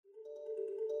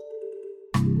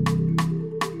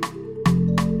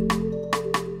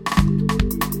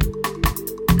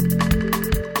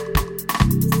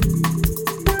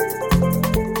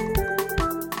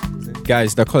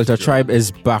Guys, the Culture Tribe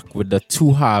is back with the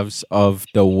two halves of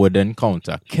the wooden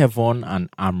counter, Kevon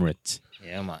and Amrit.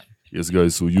 Yeah, man. Yes,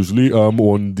 guys. So usually I'm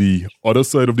on the other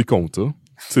side of the counter.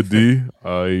 Today,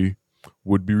 I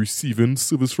would be receiving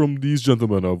service from these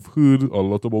gentlemen. I've heard a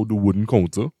lot about the wooden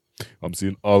counter. I'm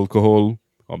seeing alcohol.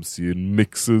 I'm seeing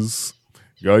mixes.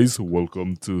 Guys,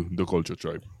 welcome to the Culture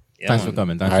Tribe. Yeah, Thanks man. for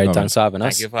coming. Thanks for having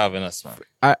us. Thank you for having us,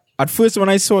 man. At first, when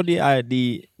I saw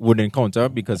the wooden counter,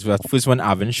 because at first when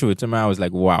Avin showed it to me, I was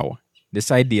like, wow,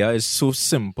 this idea is so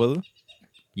simple,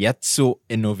 yet so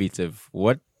innovative.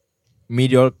 What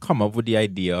made you all come up with the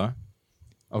idea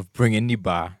of bringing the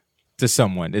bar to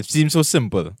someone? It seems so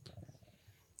simple.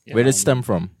 Yeah, Where did it stem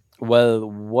from? Well,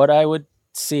 what I would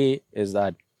say is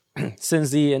that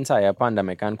since the entire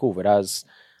pandemic and COVID has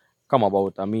come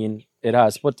about, I mean, it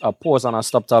has put a pause and a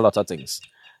stop to a lot of things.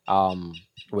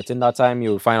 Within that time,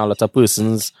 you'll find a lot of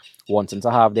persons wanting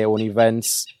to have their own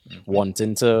events,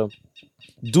 wanting to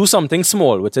do something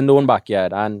small within their own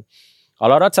backyard. And a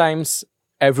lot of times,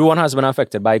 everyone has been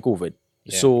affected by COVID.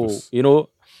 Yeah. So, you know,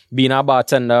 being a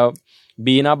bartender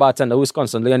who's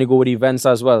constantly going to go with events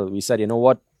as well, we said, you know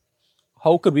what,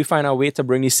 how could we find a way to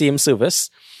bring the same service,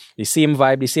 the same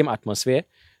vibe, the same atmosphere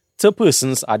to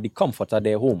persons at the comfort of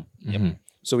their home? Mm-hmm.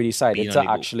 So we decided Being on to the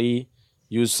go. actually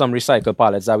use some recycled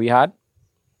pallets that we had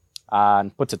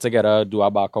and put it together, do a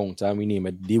bar counter, and we name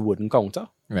it the wooden counter.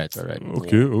 Right, all right.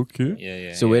 Okay.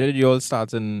 Yeah. So where did you all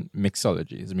start in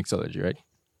mixology? It's mixology, right?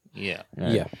 Yeah.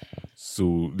 Right. Yeah.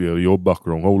 So, your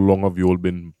background. How long have you all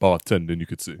been bartending, you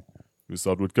could say? We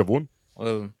start with Kevon.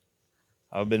 Well,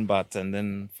 I've been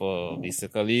bartending for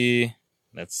basically,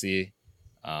 let's say,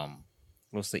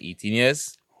 close to 18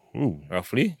 years, Ooh.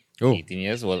 roughly. Oh. 18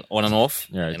 years, well, on and off.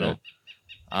 Yeah, you know.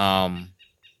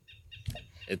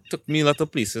 It took me a lot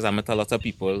of places. I met a lot of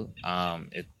people.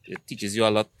 It teaches you a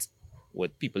lot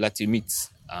with people that you meet.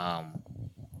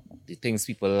 The things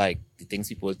people like, the things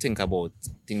people think about,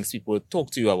 things people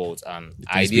talk to you about, and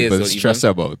ideas. People or stress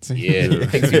even, about. Yeah, the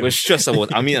things people stress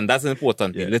about. I mean, and that's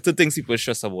important. Yeah. Little things people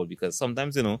stress about, because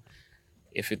sometimes, you know,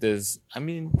 if it is, I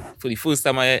mean, for the first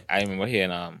time I remember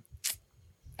hearing,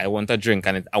 I want a drink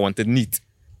and I wanted neat.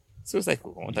 So it's like, I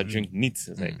want a drink neat.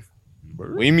 It's like,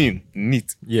 what do you mean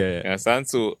neat? You Yeah. understand?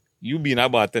 So you being a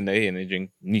bartender here and you drink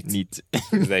neat. Neat.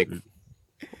 It's like,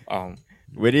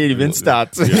 Where did it even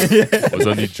start? Was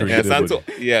a neat drink. you understand? So,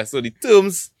 so the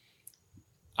terms,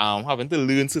 having to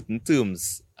learn certain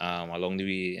terms along the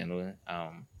way, you know,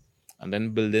 and then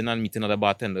building and meeting other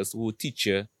bartenders who teach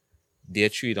you their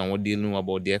trade and what they know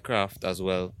about their craft as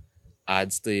well,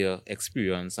 adds to your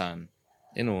experience and,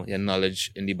 you know, your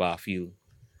knowledge in the bar field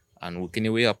and working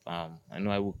your way up. I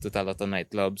know I worked at a lot of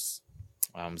nightclubs,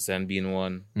 Zen being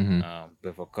one,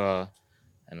 Bivoca,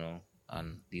 you know,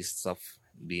 and these stuff,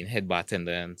 being head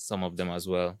bartender and some of them as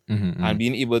well. And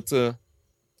being able to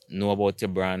know about your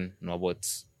brand, know about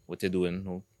what you're doing,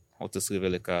 know how to serve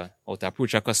your liquor, how to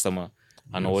approach a customer,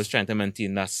 and always trying to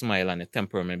maintain that smile and the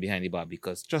temperament behind the bar,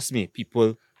 because trust me,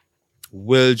 people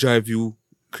will drive you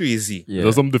crazy. Yeah.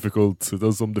 There's some difficult Yeah,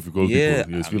 people. You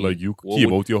just I feel mean, like you what came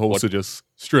would- out your house what- to just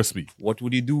stress me. What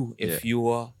would you do if you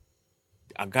were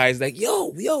a guy's like, yo,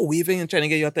 we are waving and trying to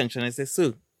get your attention? I say,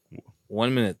 sir,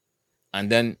 1 minute. And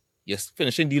then you're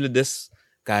finishing deal with this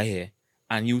guy here,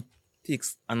 and you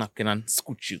takes a napkin and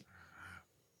scoot you.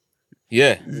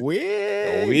 Yeah.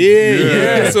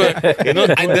 Yeah. So, you know,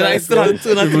 and then I still have to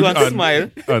turn at you and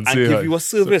smile and say give hi. you a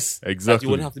service that Exactly.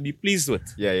 you would have to be pleased with.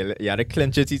 Yeah, you had to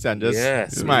clench your teeth and just Yeah.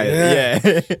 smile. Yeah.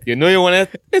 Yeah. You know you want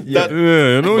to hit that.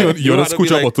 Yeah, you know, But you you want had to to be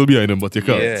scooch a like- bottle behind him, but you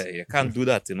can't. Yeah, you can't do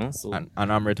that, you know. So And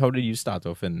Amrit, how did you start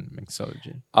off in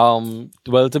mixology?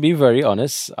 Well, to be very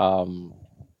honest,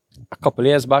 a couple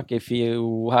years back, if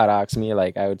you had asked me,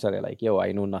 like, I would tell you, like, yo,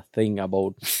 I know nothing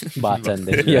about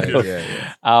bartending.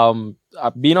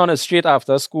 Being honest, straight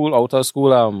after school, out of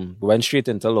school, went straight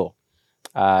into law.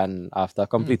 And after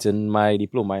completing my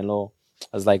diploma in law,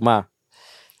 I was like, ma, I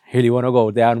really want to go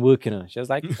out there and work, you know. She was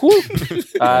like, cool.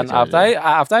 And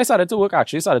after I started to work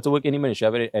in the Ministry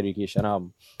of Education,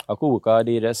 a co-worker,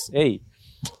 they just, hey,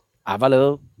 I have a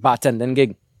little bartending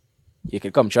gig. You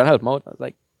could come try and help me out. I was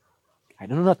like, I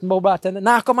don't know nothing about bartending.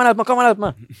 Nah, come on help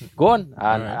me. Go on.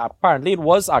 And apparently it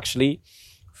was actually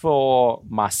for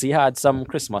Massey had some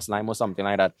Christmas lime or something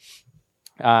like that.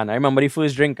 And I remember the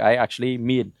first drink I actually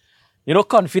made, you know,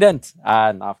 confident.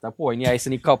 And after pouring the ice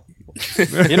in the cup,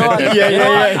 you know,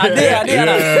 yeah,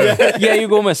 you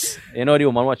go, miss. You know, the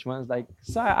woman watch me. I was like,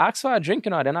 so I asked for a drink,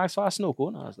 you know, then I asked for a snow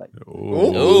cone. I was like,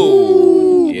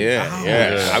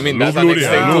 yeah. I mean, Low that's the blow next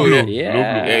there, thing low too. blow.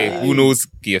 Yeah. Hey, who knows?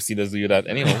 KFC does do that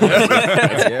anyhow.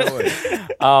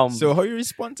 So how you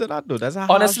respond to that though? That's a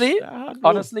honestly, hard blow.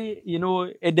 honestly, you know,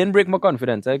 it didn't break my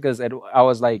confidence because I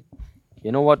was like,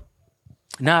 you know what?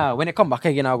 Nah, when I come back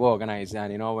again, I'll go organize.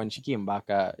 And you know, when she came back,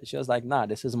 she was like, nah,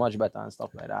 this is much better and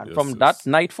stuff like that. And Yes, from yes. that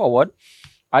night forward,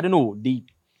 I don't know, the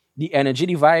energy,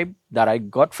 the vibe that I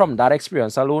got from that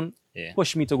experience alone Yeah.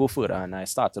 pushed me to go further. And I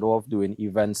started off doing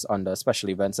events under special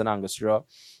events in Angostura,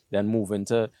 then move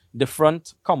into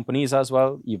different companies as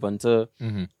well, even to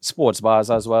sports bars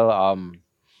as well.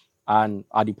 And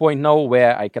at the point now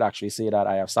where I could actually say that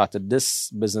I have started this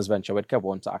business venture with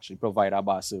Kevon to actually provide a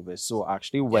bar service. So I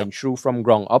actually went through from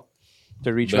ground up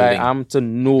to reach where Building. I am to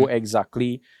know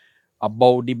exactly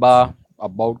about the bar,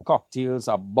 about cocktails,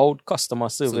 about customer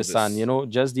service, and, you know,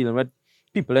 just dealing with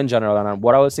people in general. And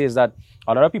what I will say is that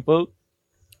a lot of people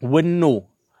wouldn't know,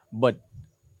 but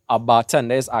a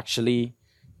bartender is actually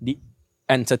the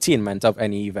entertainment of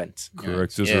any event.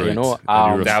 Correct, is Yeah, right. you know,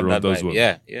 And the To have restaurant that as vibe. well.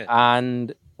 Yeah, yeah.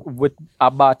 And with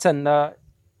a bartender,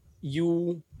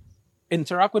 you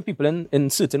interact with people in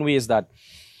certain ways that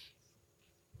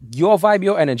your vibe,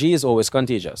 your energy is always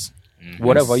contagious.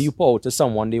 Whatever you pour out to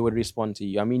someone, they would respond to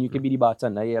you. I mean, you could be the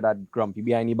bartender, yeah, that grumpy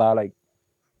behind the bar, like,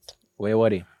 where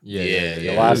were they? Yeah.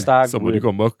 The last tag, Somebody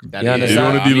come back. You They understand?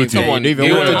 don't want to deal with Come you. on, You don't even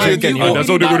you want to are- drink you anymore. are That's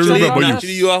how they the would remember bartender. you.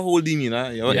 Actually, you are holding me, nah?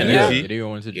 Your Yeah, energy. you don't even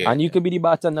want to do Yeah. And you could be the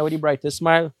bartender with the brightest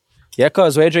smile. Yeah,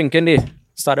 cuz, where you drinking there?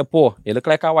 Start to pour. You look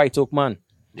like a white oak man.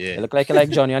 Yeah. You look like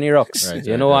Johnny on the rocks. Right,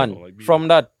 you right, know, right. and from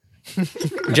that,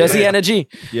 Jesse energy.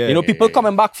 Yeah, you know, people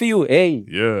coming back for you. Hey,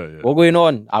 Yeah, yeah. what going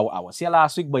on? I was here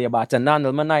last week, but your bartender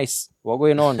handled me nice. What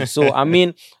going on? So, I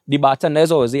mean, the bartender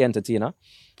is always the entertainer.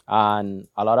 And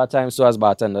a lot of times, so as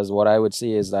bartenders, what I would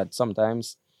say is that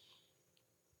sometimes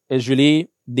it's really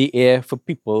the air for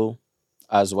people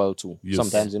as well, too. Yes.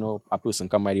 Sometimes, you know, a person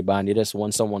come by the bar and they just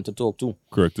want someone to talk to.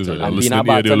 Correct, is right. And being Listen a to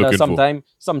the ear they're bartender, looking for.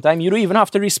 sometimes you don't even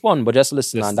have to respond, but just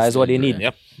listen, Just and that is what they listen, need.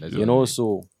 Yep. You know,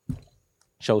 so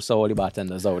shout out all the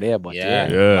bartenders out there, but Yeah.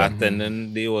 Yeah.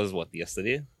 Bartending day was what,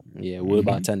 yesterday? World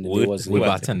bartending World- was World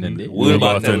World bartending day. World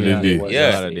bartending day. was Yeah.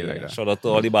 yesterday, Like that. Shout out to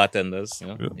all the bartenders. You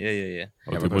know? Yeah.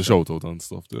 I'll take my shout out and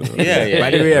stuff there. Yeah.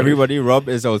 By the way, everybody, Rob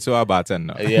is also a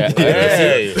bartender. Yeah.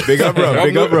 Hey. Big up, Rob.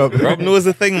 Big up, Rob. Rob knows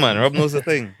the thing, man. Rob knows the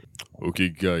thing. Okay,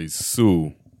 guys.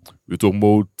 So we're talking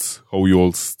about how you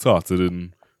all started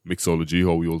in mixology,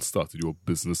 how you all started your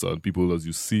business, and people, as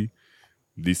you see,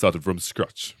 they started from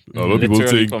scratch. A lot of people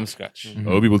Literally think from scratch. a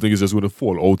lot of people think it's just going to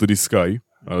fall out of the sky,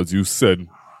 as you said,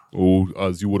 or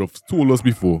as you would have told us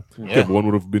before. Yeah. Kevin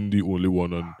would have been the only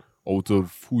one, and out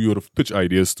of who you would have pitched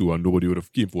ideas to, and nobody would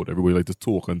have came forward. Everybody like to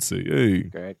talk and say, "Hey,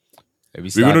 Correct. Let me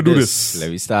We're gonna start do this.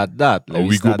 Let me start that. Let a me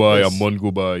week go start by, this. a month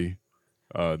go by,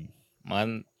 and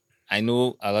Man, I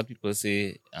know a lot of people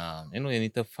say, you know, you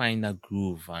need to find a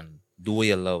groove and do what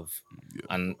you love.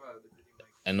 And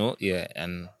I know, yeah,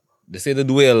 and they say to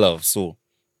do what you love. So,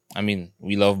 I mean,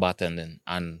 we love bartending.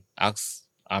 And ask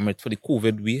Ahmed for the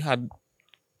COVID, we had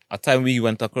a time we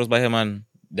went across by him and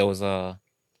there was a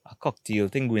cocktail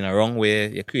thing going around where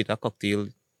you create a cocktail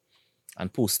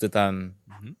and post it and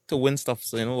to win stuff.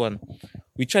 So, you know, and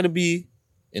we try to be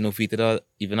innovative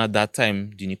even at that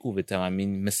time during COVID time. I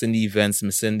mean, missing the events,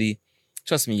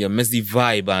 trust me, you miss the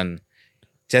vibe and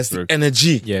just Correct. the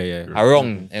energy Yeah.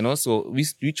 around, you know. So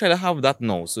we try to have that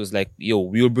now. So it's like, yo,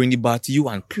 we will bring the bar to you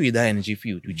and create that energy for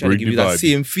you. We try Bring to give you the that vibe.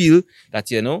 same feel that,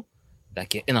 you know,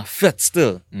 that you're in a fit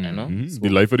still, you know. So the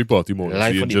life of the party more or the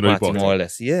less, life the of the enjoy party, more or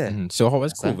less. Yeah. Mhm. So how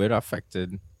has Understand? COVID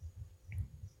affected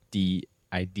the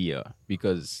idea?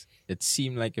 Because it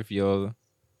seemed like if you're,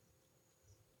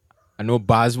 I know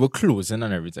bars were closing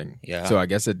and everything. Yeah. So I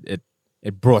guess it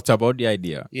brought about the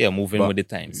idea. Yeah, moving But- with the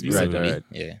times, Right, basically. right.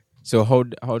 Yeah. So how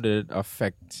did it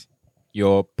affect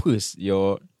your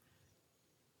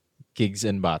gigs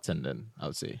in bartending?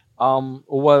 I'll say.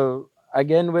 Well,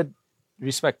 again, with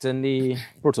respecting the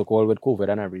protocol with COVID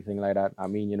and everything like that, I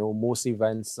mean, you know, most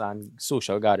events and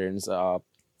social gatherings are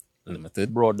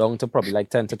Limited. brought down to probably like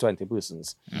 10 to 20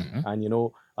 persons. And, you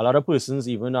know, a lot of persons,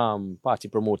 even party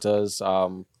promoters,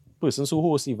 persons who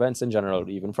host events in general,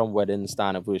 even from weddings to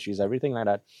anniversaries, everything like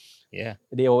that, Yeah.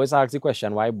 they always ask the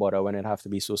question, why bother when it have to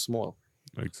be so small?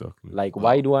 Exactly. Like,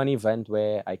 why do an event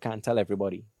where I can't tell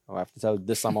everybody? Or I have to tell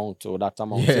this amount or that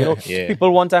amount. You know, Yeah.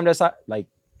 people one time just like,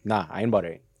 nah, I ain't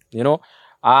bothering. You know?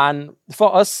 And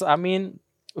for us, I mean,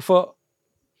 for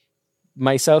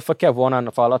myself, for Kevon,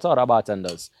 and for a lot of other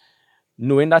bartenders,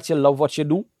 knowing that you love what you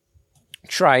do,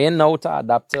 trying now to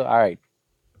adapt to, all right,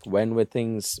 when will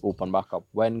things open back up?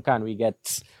 When can we get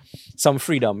some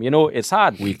freedom? You know, it's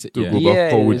hard. to Yeah. go back Yeah,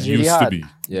 how it it's really used to hard. be.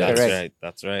 Yeah. That's Correct. right.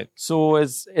 That's right. So it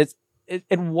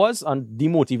was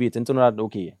demotivating to know that,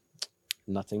 okay,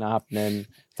 nothing not happening.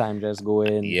 Time just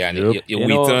going. Yeah, and Yep. you You wait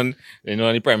know- on,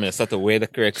 the Prime Minister to wear the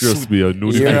correct Trust suit. me, I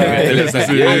know the You're feeling. right.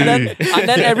 Say, and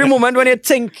then every moment when you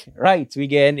think, right, we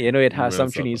get, it has Well, some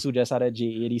so- Chinese who just had a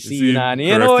JADC, See, and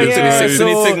correct, yeah, it's so,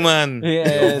 Anything, man.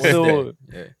 yeah, so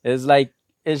Yeah. it's like,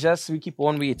 it's just, we keep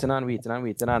on waiting and waiting and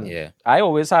waiting. And Yeah. I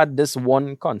always had this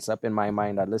one concept in my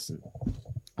mind that, listen,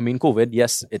 I mean, COVID,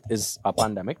 yes, it is a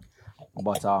pandemic,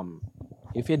 but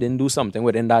if you didn't do something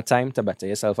within that time to better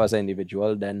yourself as an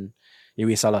individual, then you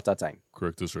waste a lot of time.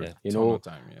 correct, that's right. Yeah. You Ton know, of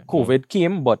time, yeah. COVID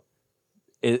came, but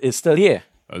it's still here.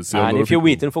 I see a lot And of if you're people-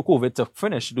 waiting for COVID to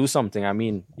finish, do something, I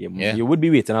mean, Yeah. you would be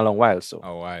waiting a long while. So,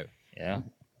 Oh, wow. Yeah.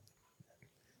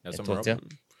 That's I some thought,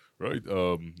 rub- Right,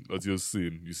 as you're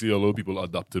saying, you see a lot of people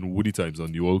adapting with the times,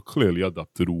 and you all clearly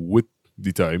adapted with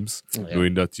the times, Yeah.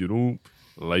 knowing that,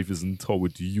 life isn't how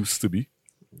it used to be.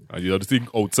 And you have to think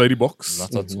outside the box.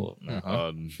 Not at all. Uh-huh.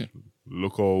 And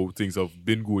look how things have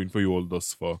been going for you all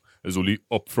thus far. It's only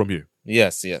up from here.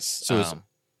 Yes. So it's-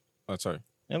 Oh, sorry.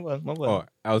 yeah, well, Oh,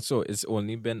 also, it's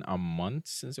only been a month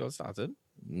since you all started,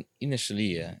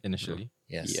 initially, yeah. initially.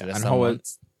 Yes. Yeah. less And than how a was-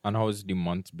 month. And how has the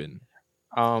month been?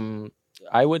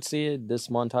 I would say this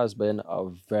month has been a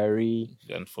very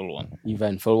Eventful one.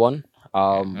 eventful one.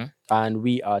 Mhm. And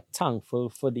we are thankful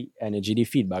for the energy, the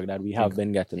feedback that we have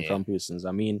been getting Yeah. from persons.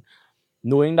 I mean,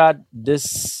 knowing that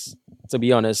this, to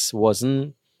be honest,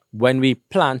 wasn't when we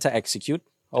planned to execute.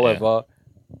 However,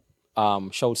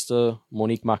 shouts to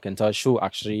Monique McIntosh, who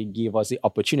actually gave us the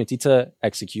opportunity to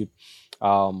execute.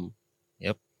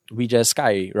 Yep. We just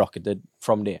skyrocketed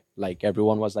from there. Like,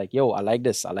 everyone was like, yo, I like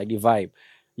this. I like the vibe.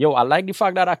 Yo, I like the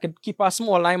fact that I could keep a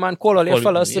small line, man, call all your Call it-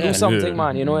 fellas to yeah. do something,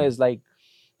 Yeah. man. It's like,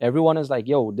 everyone is like,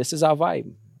 yo, this is our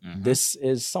vibe. Mhm. This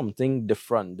is something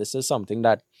different. This is something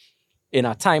that in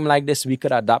a time like this we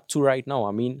could adapt to right now.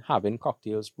 I mean, having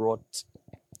cocktails brought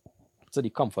to the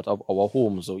comfort of our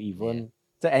homes or even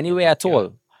to anywhere at Yeah.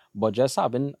 all. But just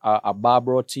having a bar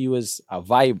brought to you is a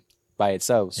vibe by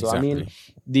itself. So I mean,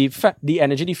 the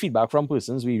energy, the feedback from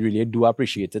persons, we really do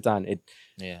appreciate it, and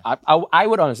Yeah. I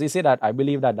would honestly say that I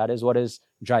believe that is what is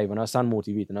driving us and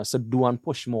motivating us to do and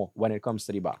push more when it comes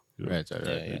to the bar. Right.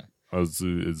 Yeah. As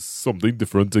it's something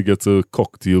different to get a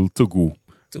cocktail to go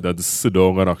than to sit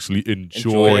down and actually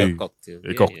enjoy a cocktail.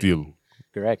 a cocktail.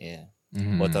 Correct. Yeah.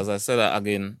 Mhm. But as I said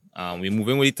again, we're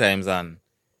moving with the times, and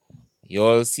you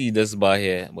all see this bar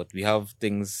here, but we have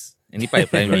things in the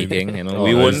pipeline making. Oh,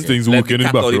 we nice. won't Things let working the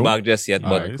in cat out the background. bag just yet,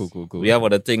 but Alright, cool. we have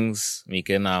other things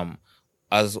making.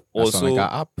 As That also, sound like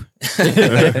a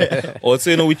app.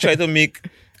 also, we try to make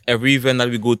every event that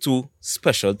we go to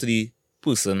special to the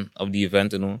person of the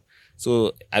event.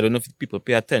 So I don't know if people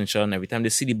pay attention. Every time they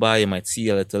see the bar, you might see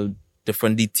a little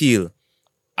different detail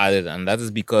added, and that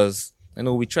is because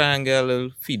we try and get a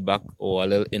little feedback or a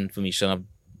little information of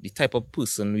the type of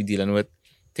person we're dealing with,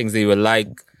 things they will like,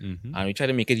 and we try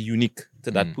to make it unique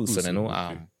to that person.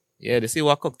 okay. They say,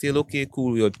 "What cocktail? Okay,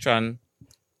 cool. We're trying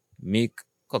make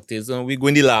cocktails. We go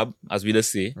in the lab, as we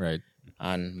just say, Right.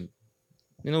 and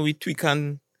we tweak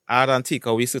and add and take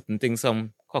away certain things,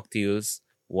 some cocktails,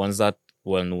 ones that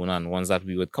were known and ones that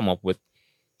we would come up with,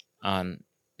 and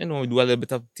we do a little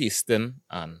bit of tasting.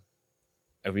 And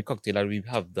every cocktail that we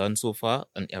have done so far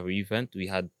and every event, we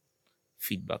had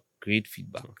feedback, great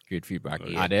feedback. Great feedback.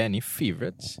 Yeah. Are there any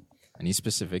favorites? Any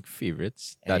specific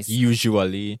favorites that Any-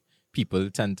 usually people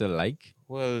tend to like?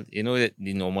 Well, the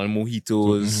normal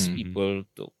mojitos, Mhm, people,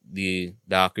 the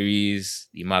daiquiris,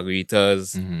 the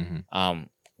margaritas. Mm-hmm.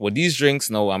 With these drinks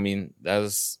now, I mean,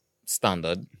 that's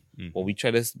standard. But we try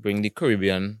to bring the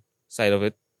Caribbean side of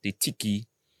it, the tiki,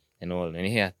 and all. And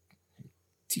here,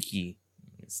 tiki.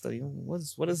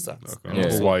 What is that? That You kind know,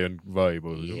 of Yeah. Hawaiian vibe.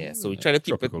 Or, yeah, so we try to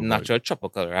keep tropical it vibe. natural,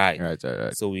 tropical, right?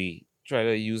 Right. So we try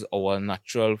to use our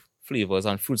natural flavors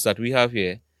and fruits that we have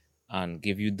here and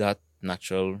give you that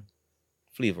natural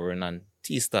flavor and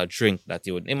taste that drink that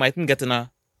you mightn't get in a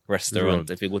restaurant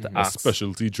if you go to A ask.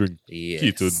 specialty drink. Yes,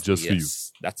 catered just for you.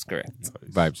 yes, that's correct.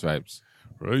 Vibes.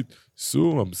 Right.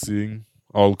 So I'm seeing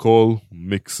alcohol,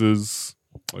 mixes.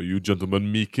 Are you gentlemen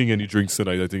making any drinks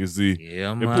tonight? I think is the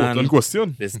Yeah, important man.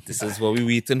 question. This is what we're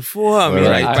waiting for. I mean,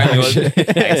 Alright.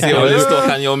 I see all this talk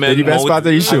on your man. The best mouth. part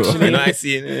of the show. Actually, I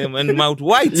see man mouth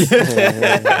white.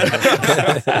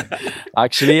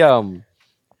 Actually,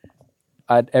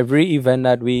 at every event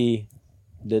that we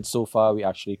did so far, we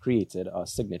actually created a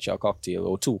signature cocktail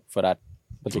or two for that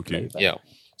particular Okay. event. Yeah.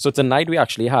 So tonight we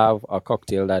actually have a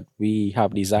cocktail that we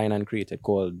have designed and created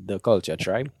called the Culture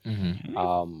Tribe.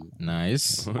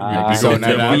 Nice. Big so up,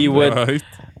 man. we would Right.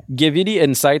 give you the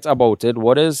insights about it.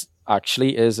 What is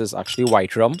actually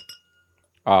white rum,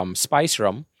 spice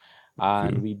rum,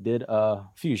 and we did a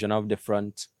fusion of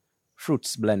different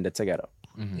fruits blended together.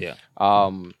 Yeah.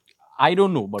 I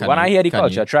don't know, but Can when I you- hear the can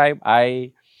culture you- tribe,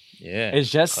 Yeah. it's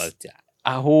just Culture.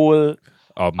 a whole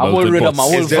Melting rhythm, a pots.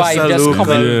 whole It's just vibe a just local-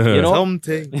 coming, Yeah. you know.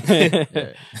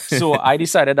 Something. So I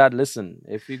decided that listen,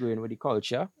 if we go in with the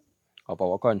culture of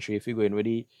our country, if we go in with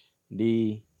the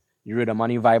rhythm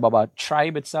and the vibe of our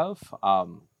tribe itself,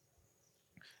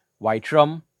 white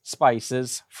rum,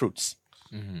 spices, fruits.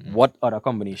 What other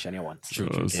combination you want? True,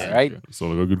 Uh, Yeah. Right?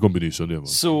 Sound like a good combination there, man.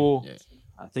 So Yeah.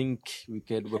 I think we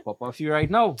could whip up a few right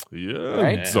now. Yeah,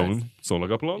 Right? sound like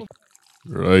a plan.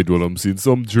 Right, well, I'm seeing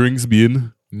some drinks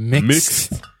being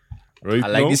mixed. Right I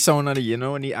like now. the sound of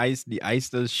when the ice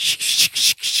does.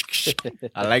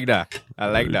 I like that. I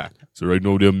like that. So right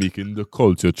now they're making the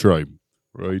culture tribe.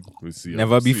 Right? We see.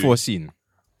 Never I'm before seeing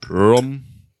seen. rum.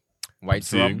 White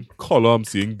Seeing rum. color. I'm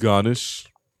seeing garnish.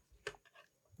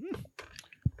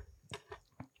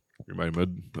 Remind me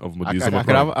of my days of my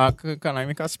prime. Can I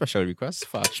make a special request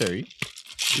for a cherry?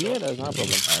 Yeah, that's not a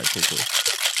problem. All right, cool.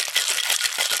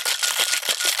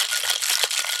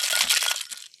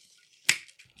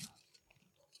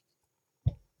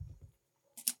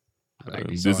 I like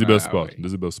This this is the one, best I part. like. This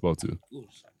is the best part here.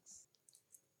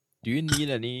 Do you need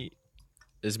any?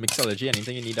 Is mixology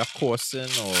anything you need a course in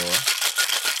or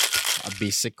a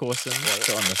basic course in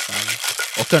to understand?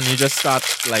 Or can you just start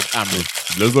like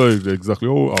Amrit? That's like exactly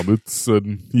how Amit said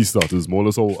he started. It's more or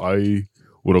less how I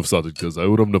would have started, because I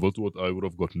would have never thought I would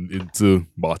have gotten into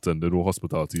bartending or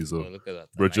hospitality. Oh, So, look at that.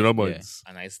 bridging our minds.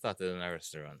 And I started in a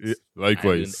restaurant. Yeah, I learned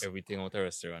likewise. everything out of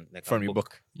restaurant. Like From a your book.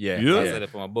 book. Yeah. Yeah. I started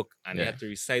from a book. And you Yeah. had to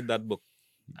recite that book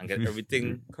and get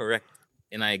everything correct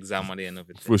in an exam at the end of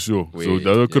it. For sure. So Wait,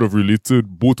 that could yeah. have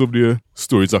related both of their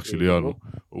stories actually. I know.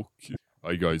 Okay.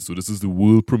 Hi guys, so this is the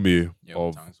world premiere Yo,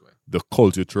 of thanks, boy. the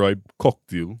Culture Tribe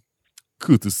cocktail,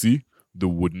 courtesy the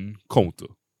Wooden Counter.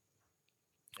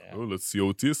 Yeah. So let's see how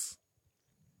it is.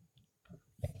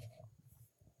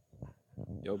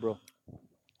 Yo, bro.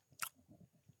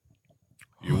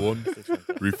 You want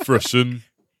refreshing.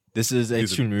 This is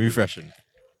extremely refreshing.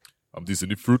 I'm tasting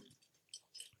the fruit.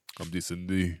 I'm tasting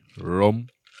the rum.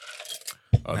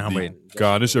 And Nah, the wait.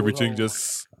 garnish, everything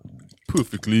just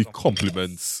perfectly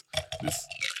complements this.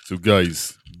 So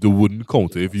guys, the Wooden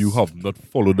Counter, if you have not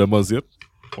followed them as yet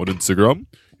on Instagram,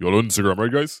 you're on Instagram,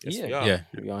 right guys? Yeah. Yeah.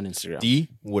 We're on Instagram. The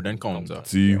wooden counter.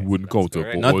 The Wooden Counter.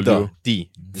 correct. For Not all the your D.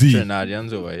 D.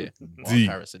 Trinidadians over here. D.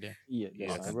 Oh, Paris, yeah. Yeah,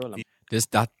 yeah, bro. This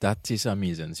that tastes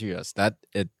amazing. Serious. That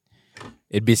it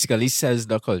basically says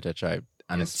the culture tribe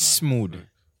and Yes, it's smooth.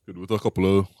 good with a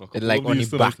couple of It like on the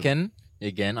yeast in back it. end,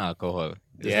 you getting alcohol.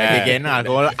 It's Yeah. like you getting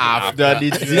alcohol after the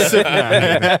dessert.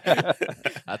 Man.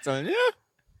 I tell you.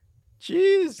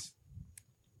 Jeez.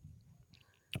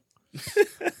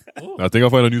 I think I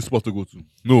find a new spot to go to.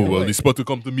 No, well, way. the spot to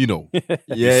come to me now.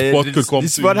 Yeah, spot could come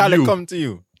this to spot had to you. come to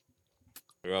you.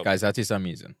 Rob, Guys, that is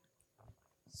amazing.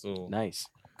 so Nice.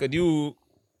 could you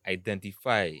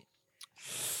identify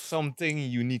something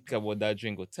unique about that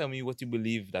drink, or tell me what you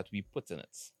believe that we put in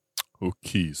it?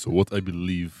 Okay, so what I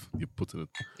believe you put in it.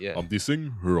 Yeah. I'm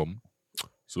tasting rum.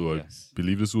 So Yes. I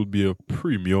believe this would be a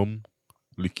premium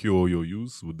liqueur you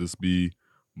use. Would this be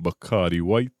Bacardi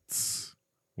White?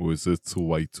 Or is it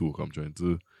White Oak? I'm trying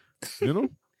to,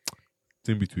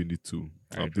 think between the two.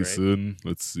 I'm Right, tasting,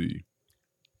 let's see.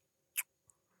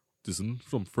 Tasting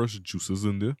some fresh juices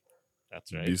in there.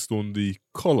 That's right. Based on the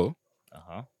color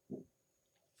Uh-huh.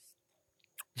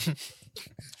 and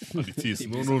the taste.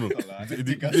 No. I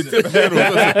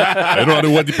don't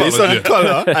know what the Based palate on here.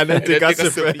 color and then take a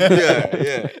sip.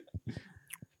 Yeah.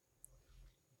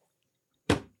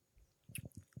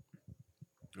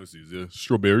 Let's see, is there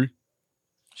strawberry,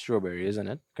 Strawberry, isn't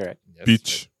it? Correct. Yes,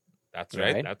 peach, That's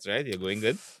right. Right. That's right. You're going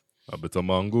good. a bit of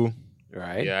mango.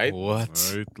 Right. Yeah. Right?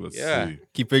 What? All right, let's Yeah. see.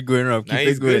 Keep it going, Rob. Keep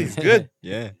Nice. it going. Good. It's good.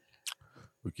 Yeah.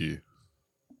 Okay.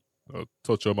 A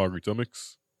touch of margarita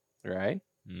mix. Right.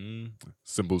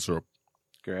 Simple syrup.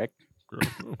 Correct.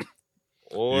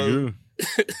 Or Yeah.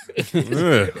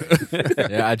 Yeah.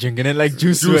 Yeah, I'm drinking it like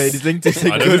juice. Juice. Right? This thing tastes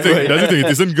like And good. that's the thing.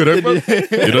 It isn't good, right? man?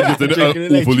 You don't get Drinking an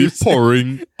it like overly juice.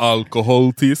 pouring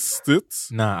alcohol taste it.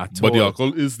 Nah, at But the all.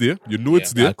 alcohol is there. You know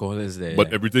it's The there. alcohol is there.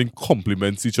 But everything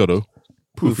complements each other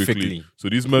perfectly. Perfectly. So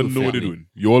these men know what they're Perfectly. doing.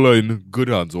 You all are in good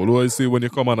hands. Although I say when you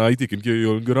come and I taking care,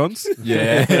 you're in good hands.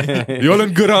 yeah. You're all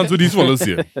in good hands with these fellas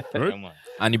here. Right? Come on.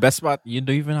 And the best part, you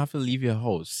don't even have to leave your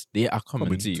house. They are coming,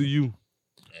 Coming to to you. you.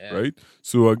 Yeah. Right?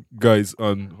 So, guys,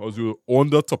 and as you're on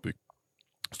that topic,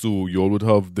 so you all would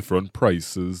have different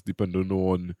prices depending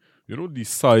on, the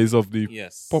size of the,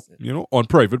 Yes. on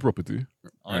private property.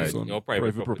 On Right. your On private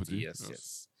private property. property. Yes. Yes.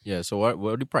 Yes. Yeah, so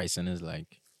what the pricing is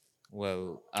like?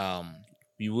 Well,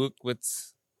 we work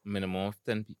with minimum of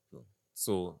 10 people.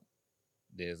 So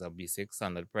there's a basic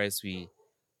standard price. We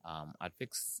at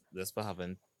fix just for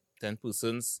having 10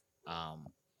 persons,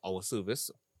 our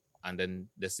service, and then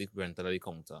the sick rental at the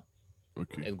counter.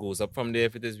 Okay. It goes up from there.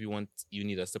 If it is you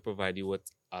need us to provide you with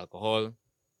alcohol,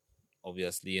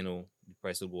 obviously, the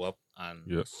price will go up. And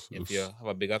Yes. if yes. you have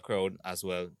a bigger crowd as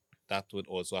well, that would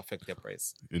also affect your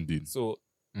price. Indeed. So,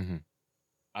 Mhm.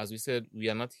 as we said, we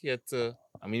are not here to.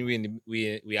 I mean,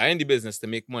 we are in the business to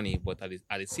make money, but at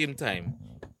the same time,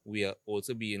 we are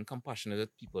also being compassionate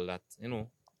with people that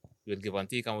we'll give and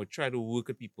take, and we try to work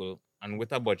with people and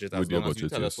with a budget. As With your long as you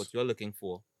budget, tell us yes. what you're looking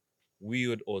for, we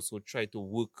would also try to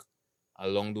work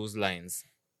along those lines,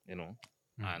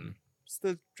 and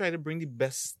still try to bring the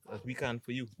best that we can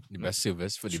for you. The best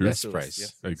service for the True. best Service, price.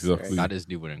 yes. Exactly. That is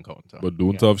the wooden counter. But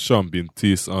don't have champagne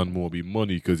taste and more be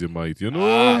money because you might,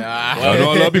 Ah, I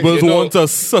know a lot of people you know, want a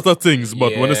set of things,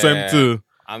 but when it's time to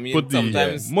I mean, put the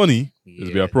sometimes money,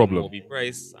 it'll be a problem. The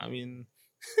price. I mean,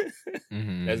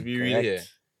 Mhm. let's be real here.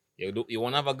 Correct. You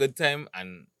want to have a good time,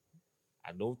 and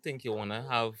I don't think you want to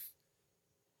have,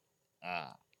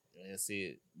 let's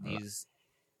say these.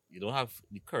 You don't have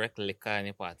the correct liquor in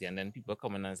your party, and then people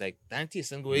come in and it's like, "Dan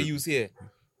Tyson, go use here,"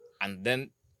 and then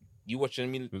you watching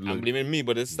me and blaming me,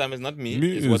 but this time it's not me.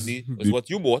 Me It's is it's what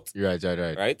you bought, Right.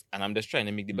 right? And I'm just trying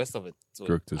to make the best of it. So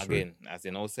Correct, that's again, as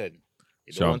you know said,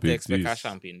 you don't want to Champagne expect a taste.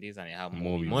 champagne days and you have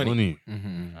more more be money.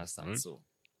 Mhm. Understand? Right. So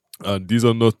And these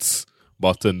are not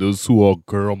bartenders who are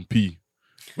grumpy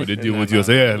when they deal with you.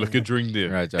 Say, yeah, look at drink there.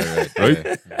 Right.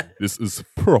 Right? This is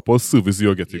proper service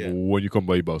you're getting Yeah. when you come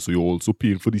by bar. So you're also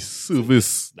paying for the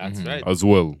service that's Mhm. right. as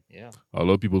well. Yeah. A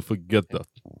lot of people forget that.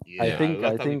 Yeah, I a think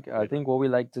lot I of think people- I think what we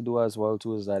like to do as well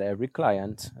too is that every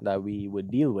client that we would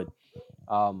deal with,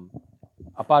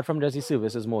 apart from just the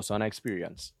service, is more so an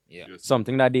experience. Yeah.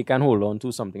 Something that they can hold on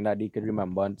to, something that they can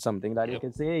remember, and something that they Yep.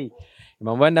 can say, hey,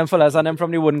 remember when them fellas and them from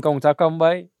the wooden counter come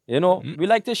by? We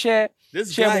like to share.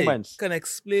 This Share guy moments. can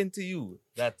explain to you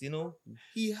that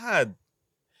he had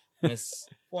Miss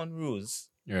Fon Rose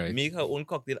Right. make her own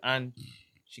cocktail, and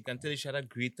she can tell you she had a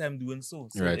great time doing so.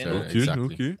 So Right, right. Okay,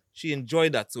 Exactly. okay. she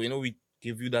enjoyed that. So we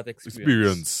give you that experience.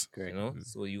 Experience. Correct.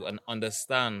 So you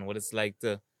understand what it's like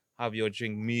to have your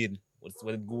drink made.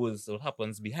 What it goes, what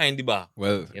happens behind the bar.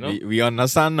 Well, You know? we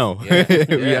understand now. Yeah.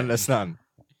 We Yeah. understand.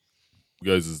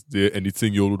 Guys, is there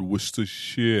anything you would wish to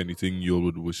share? Anything you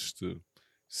would wish to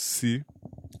say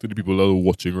to the people that are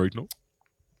watching right now?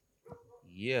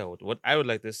 Yeah, what I would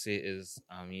like to say is,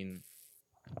 I mean,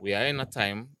 we are in a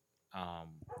time,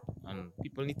 and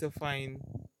people need to find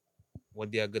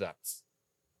what they are good at.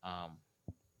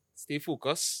 Stay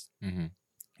focused, Mhm.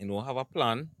 have a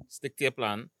plan, stick to your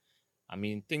plan. I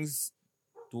mean, things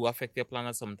do affect your plan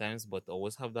at sometimes, but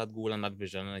always have that goal and that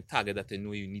vision and a target that you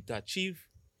need to achieve,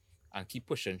 and keep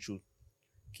pushing through.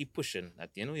 Keep pushing.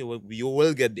 That you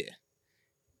will get there.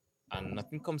 And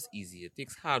nothing comes easy. It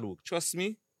takes hard work. Trust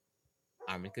me.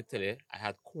 I can tell you, I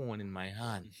had corn in my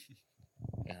hand.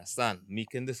 You understand?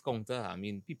 Making this counter. I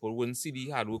mean, people wouldn't see the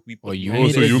hard work we put. Oh, you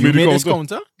behind so made, it. you you made the made this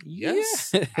counter? counter?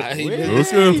 Yes. I Wait. did.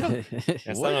 Okay.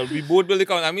 Understand? We both built the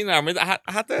counter. I mean, I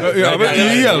had to. Yeah, but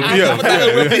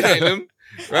I behind him.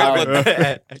 Right?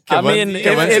 But I mean,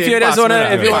 if you just wanna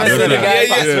say the guy,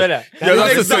 Yeah.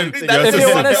 that's the exactly- thing. that if is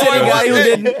you wanna say the exactly guy who what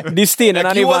I was did the stain and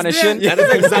Like, the he was there. vanishing, That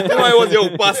is exactly why I was,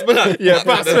 yo, pass me that. Yeah,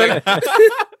 pass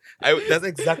me That's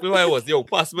exactly why I was, yo,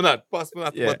 pass me that.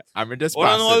 Yeah, But I mean, this all in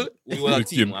all, person. we were a The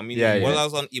team. team. I mean, Yeah, what yeah. I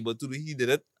was unable to do, he did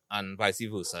it, and vice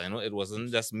versa. It wasn't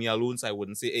just me alone, so I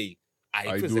wouldn't say, hey,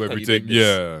 I do physically everything. did this.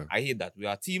 Yeah. I hate that. We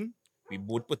are a team. We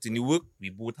both put in the work. We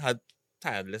both had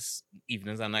tireless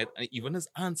evenings and nights. And even his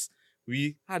aunts,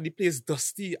 we had the place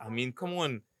dusty. I mean, come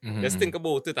on. Mhm, Let's mhm. think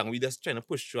about it, and we just trying to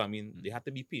push through. I mean, they had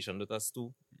to be patient with us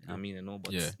too. I mean,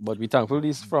 but Yeah. but we thankful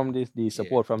this from the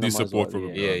support from The them as support well. from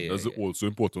them. Yeah, yeah, That's yeah. also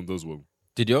important as well.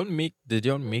 Did y'all make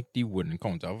the wooden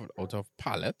counter out of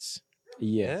pallets?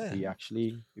 Yeah, Yeah.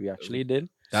 we actually did.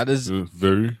 That is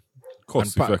Very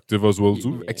cost And pa- effective as well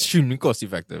too. Yeah. extremely cost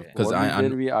effective. Yeah. Because What we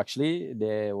did, we actually,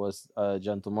 there was a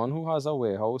gentleman who has a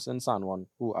warehouse in San Juan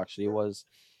who actually was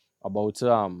about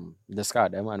to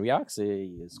discard them, and we asked, hey,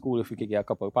 it's cool if we could get a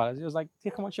couple of pallets. He was like,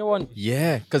 take how much you want.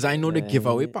 yeah, because I know they give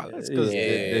away Yeah. pallets because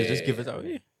they just give it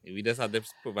away. we just had to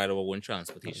provide our own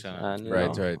transportation. And,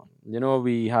 Right, right.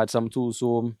 We had some tools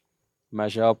to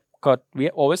measure up, cut. We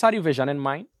always had a vision in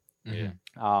mind, Mhm.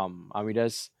 and we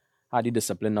just had the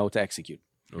discipline now to execute.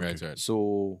 Right, right.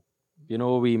 So,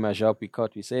 we measure up, we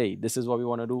cut, we say, hey, this is what we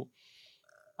want to do.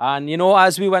 And,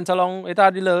 as we went along, it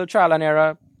had a little trial and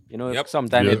error. You know, Yep.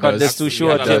 sometimes Yeah, you cut it this does. too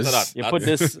Yeah, short. it does. That. You put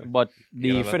this, but the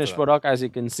Yeah, that's finished that. product, as you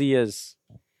can see, is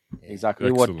exactly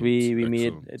what Excellent, we made.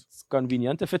 excellent. It's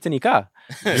convenient to fit in the car.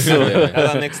 So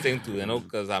that's our next thing too, you know,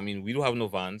 because I mean we do have no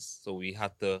vans, so we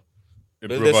had to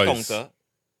build this Improvise counter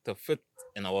to fit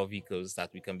in our vehicles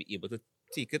that we can be able to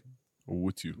take it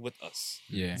with you. with us.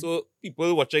 Yeah. So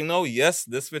people watching now, yes,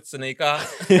 this fits in a car.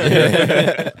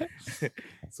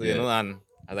 So you know, and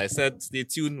as I said, stay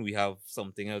tuned. We have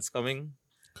something else coming.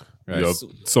 Right. Yeah,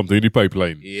 So- something in the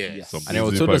pipeline. Yeah. Something And it in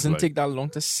the also doesn't pipeline. take that long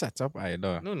to set up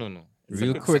either. No. It's a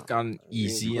Real quick stuff. and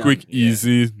easy. and- Quick, Yeah.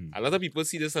 easy. A lot of people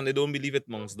see this and they don't believe it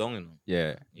mounts down, you know.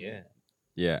 Yeah. Yeah.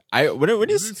 Yeah. When When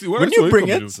you I saw bring coming,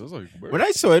 it, I was like, where? when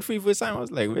I saw it for the first time, I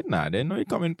was like, wait, nah, they know it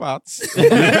come in parts.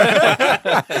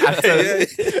 I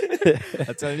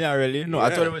tell you, I really no. I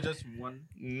Yeah. thought it was just one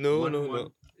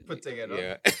No. put together.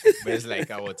 Yeah. But it's like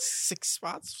about 6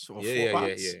 parts or 4 Yeah.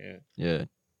 parts. Yeah.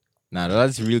 Nah,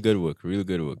 that's real good work. Real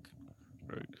good work.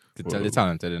 Right. To tell Well- you're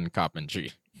talented in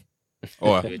carpentry.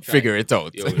 Or Yeah, try. figure it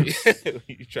out. Yo,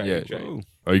 you try. Yeah. You try. Oh.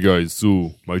 Hi guys,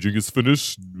 so my drink is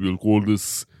finished. We'll call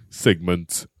this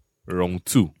segment round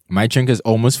 2. My drink is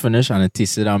almost finished and it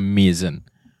tasted amazing.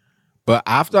 But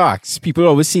after people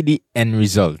always see the end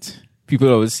result. People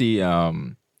always see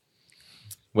the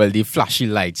flashy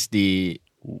lights, the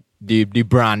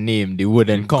brand name, the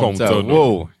wooden counter. Counter, no.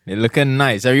 Whoa, they're looking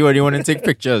nice. Everybody want to take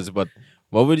pictures, but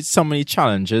what were some of the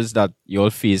challenges that you all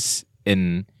face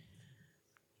in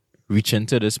reaching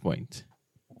to this point?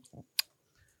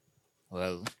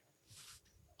 Well,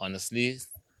 honestly,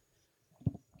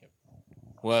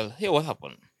 here what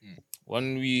happened.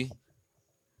 When we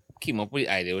came up with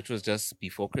the idea, which was just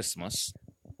before Christmas,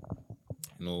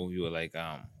 you know, we were like,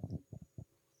 and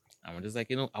we're just like,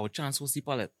 you know, our chance was the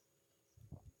palette.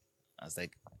 I was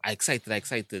like, I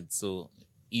excited. So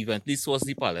eventually sourced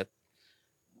the palette.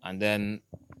 And then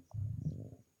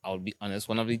I'll be honest,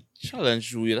 one of the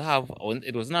challenge we'll have,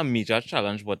 it wasn't a major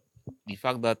challenge, but the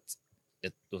fact that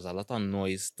it was a lot of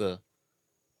noise to,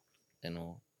 you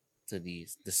know, to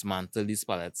dismantle these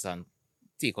pallets and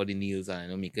take out the nails and, you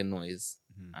know, make a noise.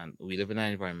 And we live in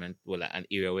an environment, an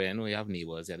area where, you know, you have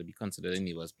neighbors, you have to be considered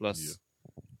neighbors, plus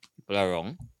people are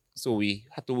wrong. So we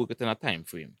had to work within a time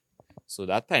frame. So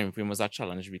that time frame was a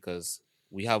challenge because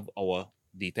we have our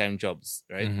daytime jobs,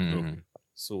 right? Mhm.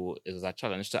 So it was a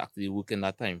challenge to actually work in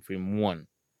that time frame, one.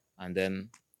 And then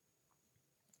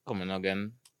coming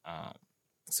again,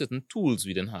 certain tools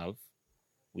we didn't have.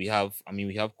 We have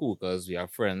coworkers, we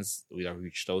have friends we have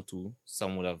reached out to.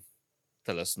 Some would have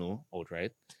tell us no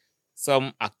outright.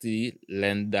 Some actually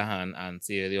lend a hand and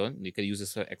say, Leon, you can use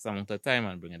this for X amount of time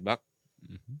and bring it back.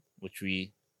 Which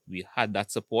we had that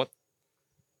support,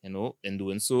 you know, in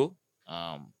doing so.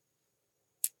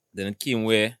 Then it came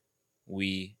where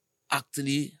we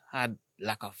actually had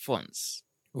lack of funds.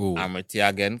 Ooh. Amatia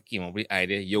again came up with the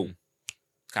idea,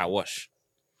 car wash.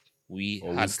 We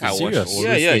Always had car serious? wash.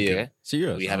 Always Yeah. thinking.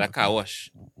 Serious? We had a car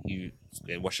wash. He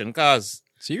washing cars.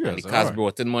 Serious? And the cars Alright.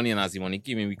 brought in money, and as the money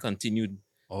came in, we continued.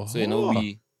 Oh. So, you know,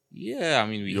 we Yo, had...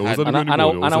 was that And the I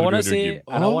game? want to Was that the say, game?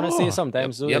 and I want to say Oh.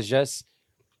 sometimes though, Yep. it's just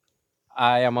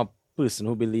I am a person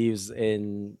who believes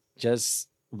in just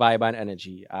vibe and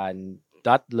energy, and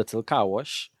that little car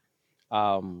wash.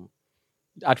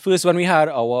 At first, when we had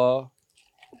our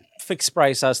fixed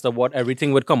price as to what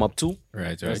everything would come up to,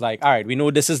 Right, it right. was like, all right, we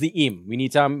know this is the aim. We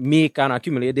need to make and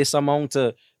accumulate this amount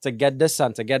to get this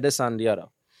and to get this and the other.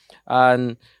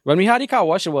 And when we had the car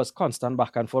wash, it was constant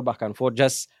back and forth,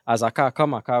 just as a car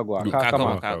come, a car go, a car come,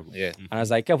 a car. Yeah. And I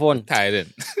was like, Kevin, Tired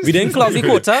in. we didn't clock the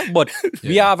quota, but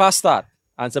we have a start.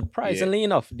 And surprisingly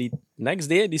enough, the next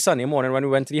day, the Sunday morning, when we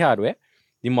went to the hardware,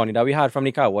 the money that we had from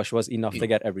the car wash was enough to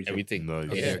get everything. Everything. Nice,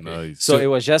 Yeah. nice. So it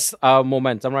was just a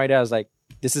momentum right there. I was like,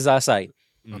 this is our sign.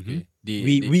 Okay.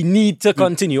 We need to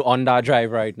continue on that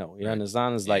drive right now. You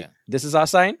understand? It's like, Yeah. this is our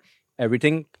sign.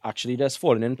 Everything actually just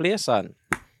falling in place. And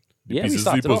yeah, we Pieces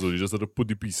of the started off. puzzle. You just have to put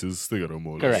the pieces together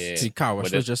more or less. Correct. Yeah. See, car wash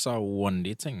But was just a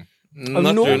one-day thing.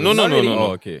 Not no, really. No. not really.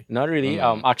 Oh, okay. Not really.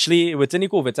 No. Actually, within the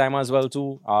COVID time as well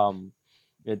too.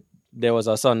 There was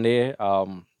a Sunday.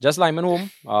 Just Lyman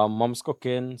home. Mom's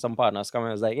cooking. Some partners come and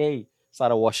I was like, "Hey,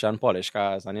 start to wash and polish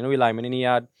cars." And you know, we Lyman in the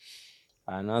yard.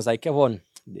 And I was like, "Kevin,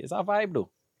 there's a vibe though.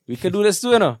 We could do this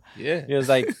too, you know." Yeah. He was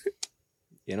like,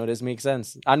 "You know, this makes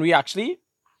sense." And we actually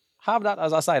have that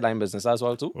as a sideline business as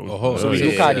well too. Oh, So we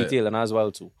nice. do car Yeah. detailing as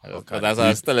well too. But that's what I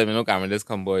was telling him, look, Ahmed, just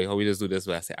come, boy. How we just do this?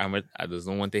 But I say, Ahmed, I just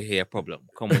don't want to hear a problem.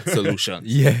 Come with solution.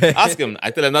 Yeah. Ask him. I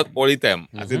tell him that all the time.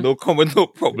 I say, don't come with no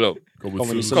problem. Come Come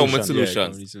with with the Come with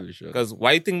Solution. solutions. Because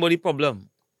why you think about the problem?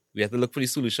 We have to look for the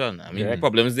solution. I mean, Correct.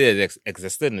 problems there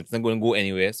existing. It's not going to go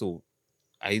anywhere. So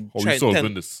I How try we solving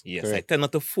tend, this? yes, Correct. I tend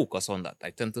not to focus on that. I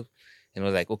tend to,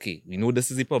 like, okay, we know this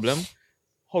is the problem.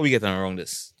 How we getting around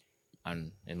this?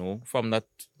 And from that,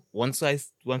 once we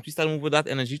start moving with that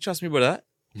energy, trust me, brother,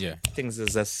 Yeah. things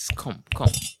is just come.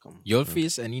 You'll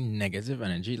face any negative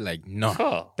energy, like, no,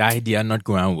 Huh. the idea not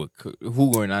going to work.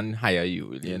 Who going and hire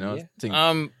you? You know? Yeah.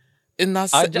 Think, In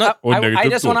that I, se- not, Or I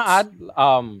negative just want to thoughts.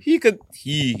 add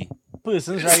he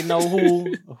persons right now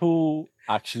who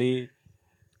actually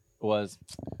was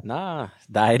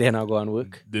the idea not going to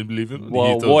work. Didn't believe it.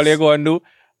 Well, Haters. what they going to do?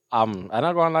 I'm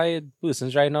not going to lie,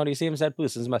 persons right now, the same set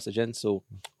persons messaging. So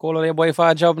call on your boy for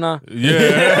a job now.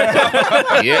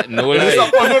 Yeah. yeah, no lie. It's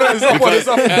up. Because,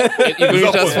 even It's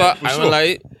up just for for, I sure. won't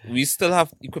lie, we still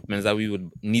have equipment that we would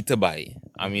need to buy.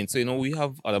 I mean, so we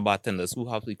have other bartenders who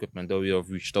have equipment that we have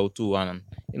reached out to and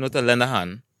to lend a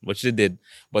hand, which they did.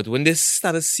 But when they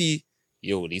started to see,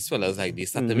 these fellas they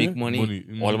start to make money.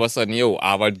 All of a sudden,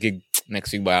 I have a gig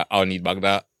next week, but I'll need back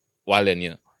that while then,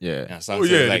 yeah. Yeah, so Oh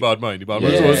it's yeah, like, the bad mind. Yeah.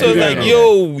 so it's Yeah, like,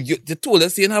 no. they told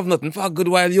us you didn't have nothing for a good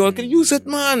while. You all can use it,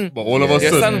 man. But all of Yeah, a You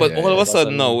sudden, understand? But yeah, all of yeah. a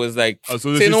sudden now it's like, so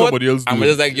so they see you know what? somebody else I'm do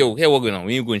just it. like, here we go now.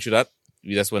 We ain't going through that.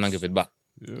 We just want to give it back.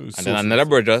 Yeah, And so- then another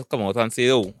brother come out and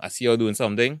say, I see you doing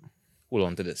something. Hold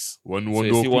on to this. One So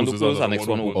you see one door closes, and next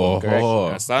one open. Oh, Correct. You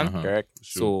understand? uh-huh. Correct.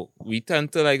 So we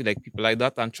tend to like people like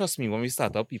that. And trust me, when we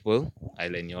start up people, I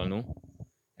let you all know,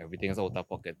 everything is out of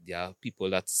pocket. There are people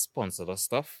that sponsor the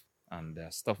stuff and there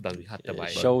are stuff that we had to buy.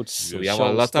 Shouts. So we have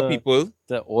a lot of people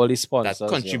to all the that sponsors.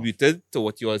 contributed to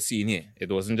what you all seeing here.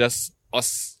 It wasn't just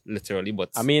us literally, but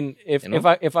I mean, if You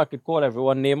know? if I could call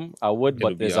everyone name, I would, It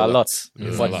but would be there's a a lot. lot.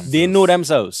 There's a But lot. they know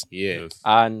themselves. yeah. Yes.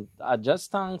 And just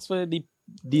thanks for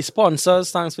the sponsors,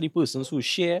 thanks for the persons who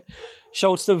share.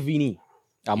 Shouts to Vinny.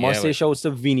 I must Yeah, say man. shouts to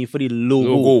Vinny for the logo.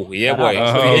 Logo, yeah, boy. That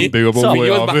So happened. he- Big up So on He boy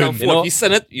was back and Alvin. forth. You know? He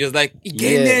sent it. He was like,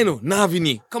 "Again, Yeah. there, no, nah,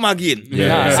 Vinny, come again." Yeah.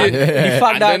 Nah, See? the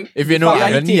fact And that then- If you know, the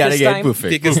fact that then he he take had to his get time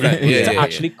perfect. Take his time. Yeah, to yeah,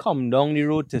 actually come down the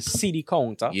road to see the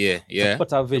counter, yeah.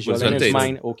 put a visual in his Presentate.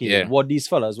 mind. Okay, Yeah. what these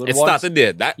fellas would It want. started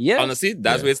there. That Yeah. honestly,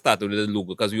 that's Yeah. where it started with the logo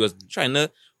because we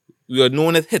were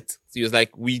knowing it hit. So he was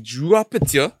like, we drew a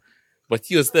picture, but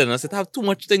he was telling us it have too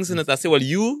much things in it. I said, well,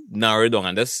 you narrow it down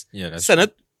and just Yeah, that's send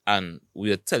it, and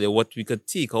we'll tell you what we could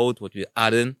take out, what we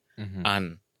add in, Mhm.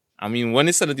 and I mean, when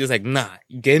he said it, he was like, nah,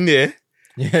 get in there.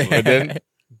 Yeah. But then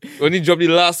when he dropped the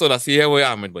last one, I see here where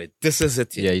I'm at, boy, this is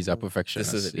it. Yeah, he's a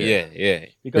perfectionist. This is it. Yeah.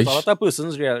 Because a Which- lot of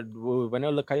persons, when you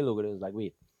look at the logo, it's like,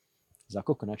 wait, there's a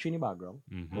coconut tree in the background.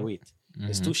 But wait,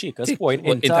 there's two shakers Take- point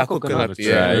well, into a coconut.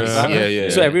 Yeah, Yeah. yeah.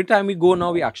 So every time we go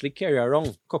now, we actually carry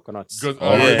around coconuts. Because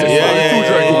Oh, yeah, yeah, two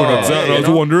dry yeah, coconuts. yeah, I was you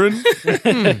know? wondering.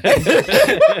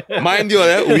 Mind you, we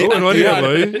Oh, actually yeah,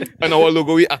 had, boy. and our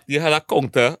logo, we actually had a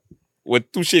counter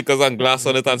with two shakers and glass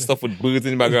on it and stuff with birds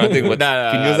in the background thing. But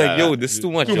he was like, yo, this is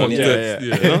too much. Too you much. need Yeah, to-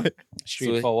 yeah. you know?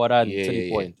 Straightforward and yeah, to the yeah,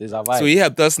 point. There's a vibe. So he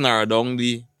helped us narrow down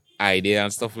the idea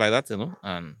and stuff like that,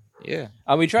 and yeah.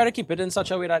 And we try to keep it in such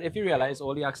a way that if you realize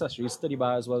all the accessories to the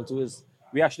bar as well too is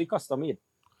we actually custom made.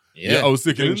 Yeah, I was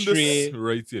thinking in Drink this tray,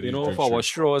 right here. You the know, drink for our tray.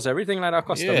 straws, everything like that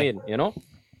custom Yeah. made, you know?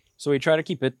 So we try to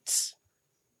keep it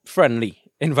friendly,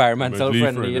 environmental Friendly,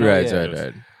 friendly. You know? Right, yeah.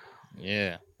 right.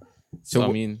 Yeah. So So,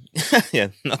 I mean, yeah,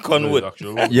 knock on wood.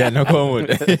 Actual one. Yeah, no comment.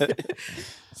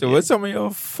 So, what's some of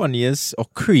your funniest or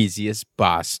craziest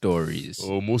bar stories?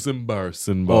 Oh, most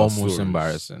embarrassing bar Almost stories.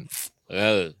 embarrassing.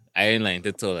 Well, I ain't lying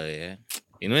to tell you, yeah.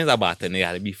 You know, as a bartender, you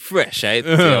had to be fresh, right?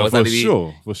 So Yeah, I was for had to be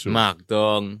sure. marked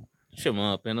down, trim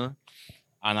up, you know.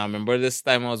 And I remember this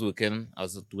time I was working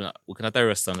at a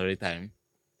restaurant at the time,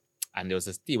 and there was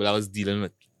this table I was dealing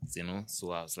with, you know.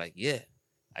 So I was like, yeah,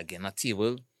 again, a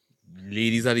table.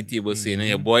 Ladies at the table saying,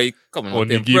 your boy coming On out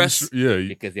to the game, impress yeah,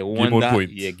 because they game want on that,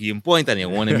 point. yeah, game point, and they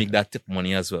want to make that tip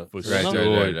money as well. For Right,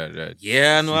 sure. right.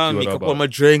 Yeah, no, I Secure make that up bar. all my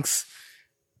drinks.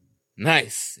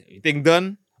 Nice. Everything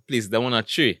done. Place that one a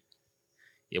tree.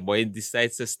 Your boy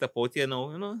decides to step out here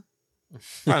now, you know.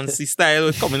 Fancy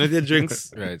style, coming with your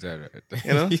drinks, Right.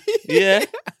 you know. Yeah.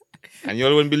 And you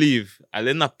all won't believe. I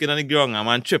lay napkin on the ground, I'm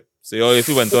on trip. So you all if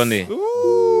you went on there.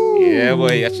 Yeah,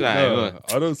 boy, you try. you know. Yeah,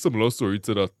 I had a similar story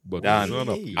to that, but Dan. no,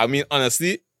 no. I mean,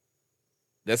 honestly,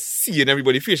 just seeing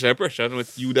everybody facial impression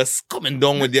with you just coming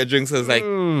down with their drinks is like,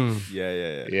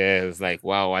 Yeah. yeah, it's like,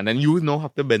 wow. And then you now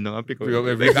have to bend down and pick up Pick up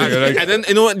everything, Like, like- and then,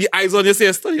 you know, the eyes on your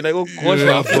face, you're like, oh, gosh,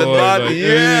 Yeah, I feel boy, bad. like,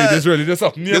 Yeah. hey, this really just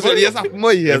happened. That's what yes, happened.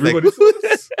 Yeah, Everybody.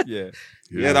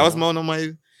 yeah, that was one of my,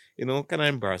 you know, kind of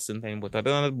embarrassing time. But I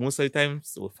don't know, most of the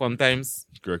times, or fun times,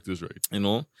 Correct is right. you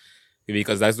know,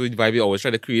 because that's the vibe you always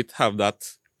try to create, have that,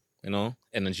 you know,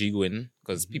 energy going,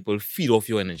 because people feed off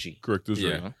your energy. Correct is Yeah.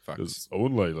 right. Facts. Because I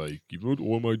won't lie, like, even with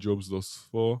all my jobs thus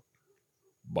far,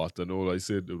 bartender, like I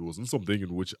said, it wasn't something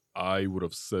in which I would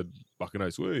have said back in high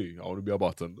school, hey, I want to be a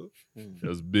bartender. It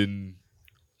has been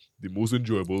the most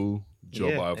enjoyable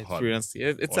job I've had. experience.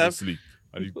 Yeah, it's Honestly.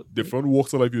 And the different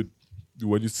walks of life,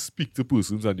 when you speak to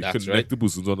persons and you That's connect right. to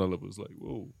persons on that level, it's like,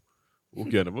 whoa,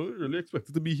 okay, I never really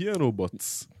expected to be here, no, but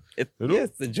you know,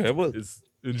 it's enjoyable. it's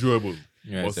enjoyable.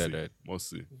 Yeah, must said say, that. must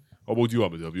say. How about you,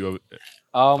 Ahmed? Have you ever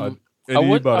I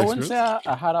any bad wouldn't experience?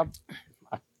 say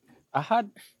I had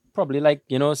probably like,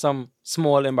 you know, some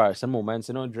small embarrassing moments,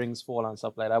 you know, drinks fall and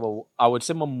stuff like that. But I would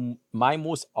say my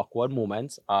most awkward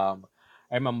moments. I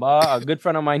remember a good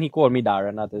friend of mine, he called me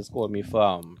Darren, that is, called me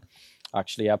for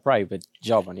actually a private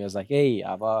job. And he was like, hey,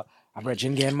 I'm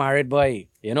Regin getting married, boy.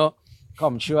 You know,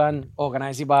 come through and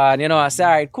organize the bar. And, you know, I said,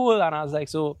 all right, cool. And I was like,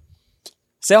 so,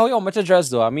 say how you want me to dress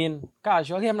though. I mean,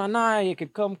 casual. Him, nah, you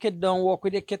could come, kid down, walk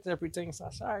with your kid, everything. So I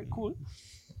said, all right, cool.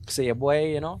 Say, your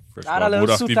boy, you know, Fresh I had a man, little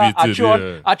mood suit. activated,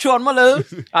 yeah. I threw on my little,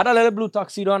 I had a little blue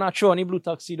tuxedo on. I threw on the blue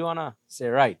tuxedo on. I say,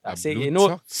 right. I say, blue you know,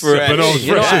 tux? Stepping out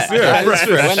you know, freshest, yeah,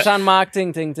 freshest. went and mark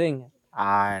ting.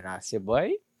 And I say,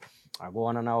 boy, I go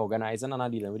on and I organizing and I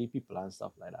dealing with the people and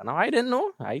stuff like that. Now, I didn't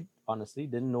know. I honestly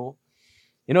didn't know.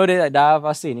 You know, they have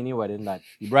a saying in the wedding that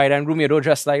the bride and groom, you don't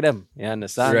dress like them. You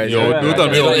understand? Right, Yo, right, don't right. tell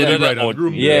me You how don't- you you did don't- right in the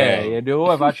room. Yeah, you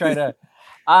do. If I try to.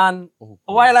 And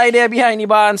while I there behind the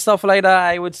bar and stuff like that,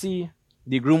 I would see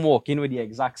the groom walk in with the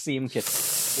exact same kit.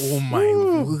 Oh my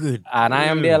word. And I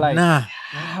am there like, Nah.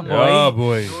 ah,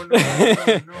 boy. Yeah,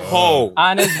 boy. How?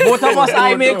 And it's both of us,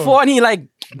 I make fun. He like,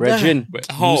 Brethren,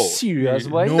 How? you serious,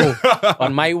 boy? No.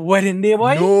 On my wedding day,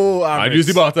 boy? No, I Amrit. use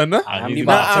the bartender. I'm the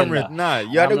Nah, bartender. Amrit. Nah,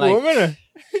 you had to I'm go like- over.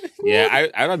 Yeah,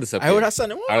 I don't disappear. I would have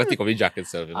sent him I would over. take off the jacket,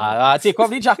 self. You know? I take off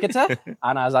the jacket,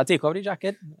 and as I take off the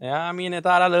jacket, yeah, I mean, it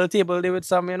had a little table there with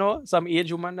some, you know, some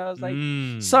aged woman that was like,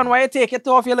 son, why you take it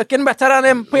off? You're looking better than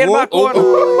him. Pay it back on.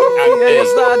 You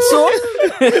understand?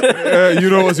 So, You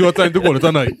know what's your time to go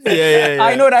tonight. Yeah.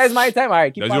 I know that is my time. All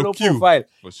right, keep That's a your low cue. profile.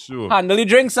 For sure. Handle the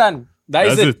drinks, son.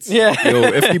 That's That's it. it. Yeah. Yo,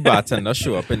 if the bartender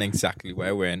show up in exactly what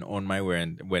I'm wearing on my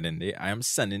wedding day, I am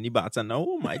sending the bartender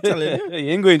home. I telling you. You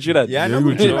ain't going through that. Yeah, I Yeah, know.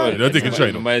 we do. Yeah, You're not taking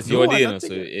China. But it's your No, day, I'm you know. not So,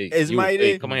 taking- hey, It's my hey,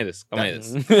 day. come on, hear this. Come on, hear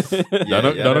this. Yeah,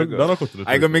 Dana cut to the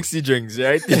I go truth. mix the drinks,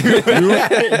 right? you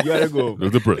gotta go.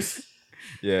 Look the press.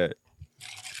 Yeah,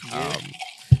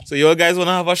 So, you guys want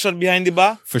to have a shot behind the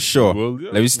bar? for sure. Well, yeah,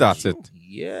 Let me start for it.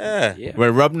 Yeah. Yeah. Well,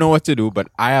 Rob know what to do, but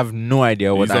I have no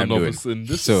idea what He's a I'm doing. novice in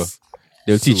this. So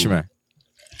they'll teach So- me.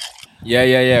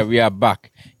 Yeah. We are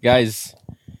back, guys.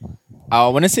 I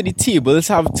want to say the tables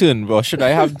have turned, or should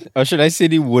I say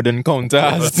the wooden counter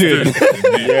has turned?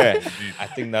 Yeah. I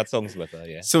think that sounds better,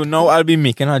 yeah. So now I'll be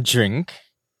making a drink.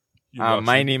 You My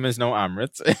actually- name is now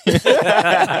Amrit.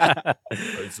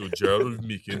 Right, so Gerald will be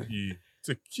making a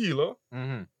tequila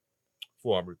mm-hmm.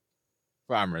 for Amrit.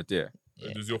 For Amrit, yeah.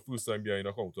 This is your first time behind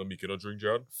a counter making a drink,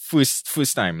 Gerald?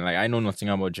 First time. Like I know nothing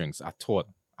about drinks at all.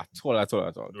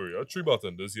 No, you have 3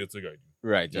 bartenders here to guide you.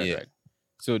 Right. Yeah.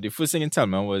 So the first thing you tell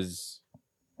me was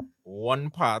 1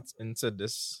 part into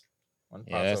this. 1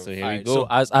 part. Yeah, of- so here we Alright, go.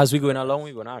 As we're going along,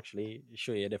 we're going to actually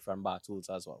show you different bar tools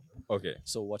as well. Okay.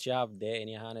 So what you have there in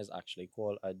your hand is actually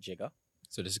called a jigger.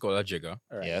 So this is called a jigger.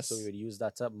 All right. Yes. So we would use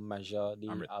that to measure the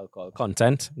Amrit. alcohol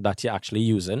content that you're actually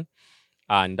using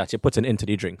and that you're putting into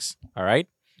the drinks. All right?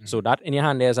 So that in your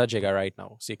hand there is a jigger right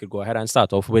now. So you could go ahead and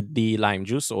start off with the lime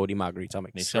juice or the margarita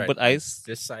Make mix. sure Right. put ice.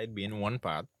 This side being 1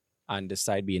 part. And this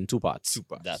side being 2 parts. 2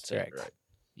 parts. That's Right. Right.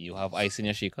 You have ice in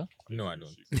your shaker? No, I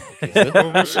don't. Okay.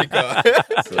 Oma shaker.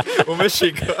 Oma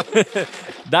shaker.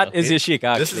 That is Okay. your shaker,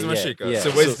 actually. This is my yeah, shaker. yeah.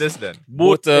 So what's this then?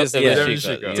 Both Both is of yeah, them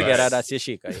shaker. yes. together, that's your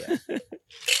shaker, yeah.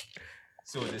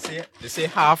 So they say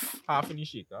half in the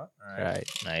shaker. Right.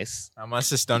 Nice. I'm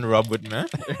assistant Rob with me.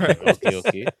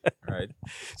 Okay. Right.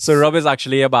 So Rob is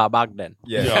actually a bar back then.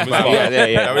 Yeah. Yeah,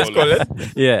 Yeah. That was call it.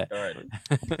 Yeah. All right.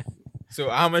 So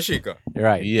I'm a shaker.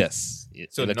 Right. Yes.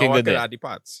 So You're now looking I good can there. add the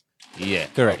parts. Yeah.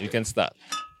 Correct. You can start.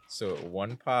 So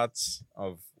 1 part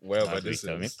of wherever this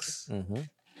Margarita is. mix. Mm-hmm.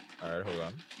 All right, hold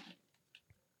on.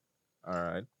 All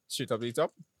right. Straight up the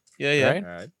top. Yeah. Right. All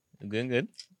right. Good, good.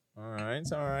 All right.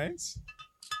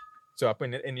 So I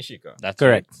put it in the shaker. That's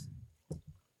Correct. right.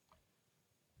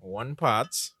 1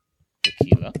 part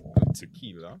Tequila. of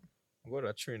tequila. What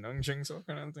a train on drinks, so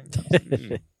kind of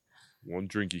thing. One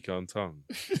drink you can't tongue.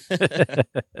 All right.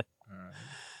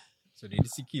 So the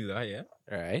tequila, yeah.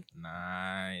 Right.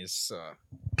 Nice.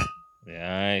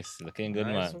 Nice. Looking good,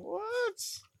 Nice. man.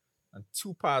 What? And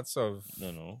 2 parts of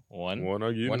No. One. One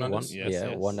again. One on One, this? Yes, yeah,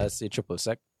 yes. one that's a triple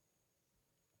sec.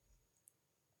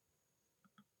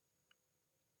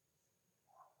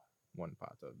 1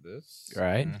 part of this.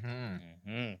 Right. Mm-hmm.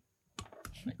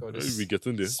 Mm-hmm. Like how Hey, this we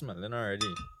getting there. smelling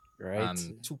already. Right.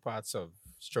 And 2 parts of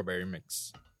strawberry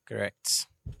mix. Correct.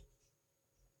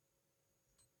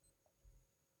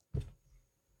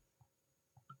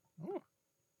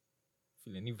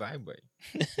 Feel any vibe, boy?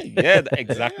 Yeah,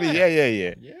 exactly.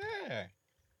 Yeah. Yeah.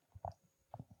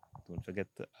 Don't forget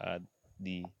to add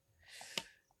the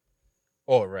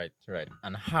Oh, right.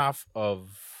 And half of,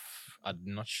 I'm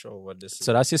not sure what this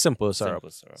So is. that's your simple syrup.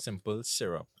 simple syrup. Simple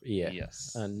syrup. Yeah.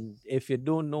 Yes. And if you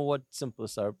don't know what simple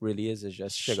syrup really is, it's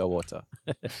just sugar water.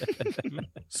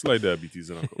 Slight diabetes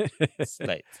in a cup.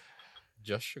 Slight.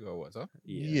 Just sugar water.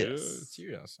 Yes.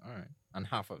 Serious. All right. And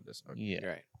half of this. Okay. Yeah.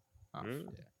 Right. Half. Yeah.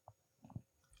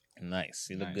 Yeah. Nice.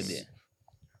 You look Nice. good there.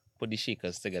 Put the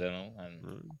shakers together now, and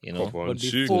Mm. you know. Cup and But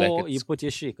shake. before Like you it's put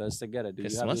your shakers together, do you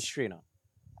have your Christmas? strainer?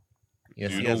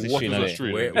 Yes, You he know has the what is strainer a there.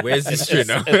 strainer? Where's the It's,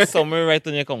 strainer? it's somewhere right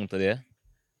on your counter there.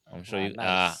 I'm sure Ah, you.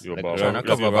 nice. Your like, bar- Trying to Is it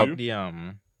cover for up you? the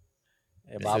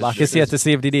Hey, This Babak is- is here to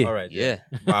save the day. All right. Yeah.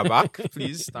 Babak,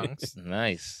 please. Thanks.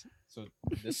 Nice. So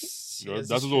this Yeah, is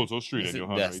that is also straight This in is- your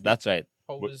hand. that's, right? that's right.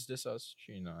 how but- is this a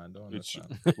strainer? I don't It's-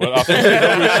 understand. Well, after you shake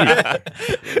up, it's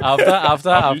straight. After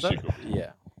After you shake up.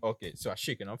 Yeah. Okay, so I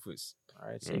shake it up first. All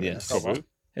right. So Yeah, Yes. cover it.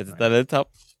 Hit it at the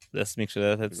top. Let's make sure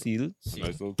that it's sealed. See.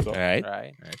 Nice little top. All right.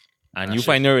 right. And you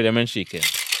find your rhythm and shaking.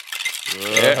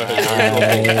 Yeah.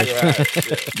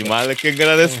 The man looking good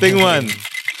at this thing, man.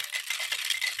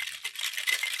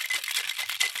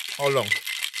 How long?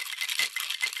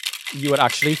 You would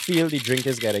actually feel the drink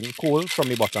is getting cold from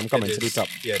the bottom coming It to the is. top.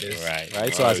 Yeah, it is. Right.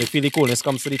 Right. So as you feel the coolness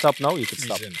comes to the top now, you can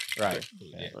stop. Freezing. Right.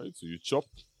 Yeah. Right, so you chop.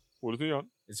 Hold it in your hand.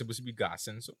 It's supposed to be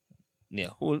gassing, so. Yeah.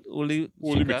 Hold the Hold the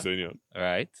shaker. mixer in your hand.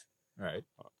 Right. Right.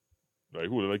 Right,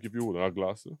 hold it like if you hold a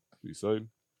glass to the side.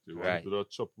 You want Right. to do that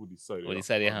chop with the side. With the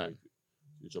side of your hand.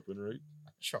 You chopping right?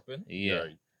 Chopping. Yeah.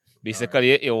 Right.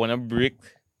 Basically, you want to break,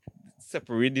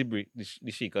 separate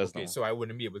the shakers Okay, now. so I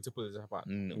wouldn't be able to pull this apart.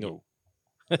 No.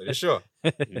 Are you sure?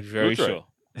 Very try. sure.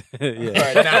 yeah.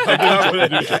 Alright, now I can't pull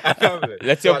it. I can't pull it.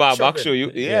 Let So your I bar chop back it. show you.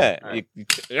 Yeah. Yeah. Alright.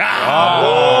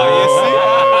 Oh,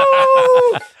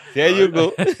 you see? There you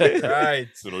go. Right.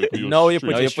 So now you put your Now you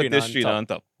string. put Now your you put strainer the on strainer top. on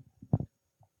top.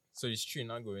 So your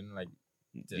strainer going like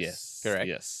this. Yes. Correct.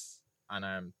 Yes. And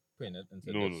I'm putting it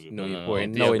into No, this. no, No, no. you're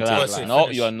pouring Dear no into glass. the glass. Now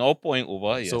Finish. you are now pouring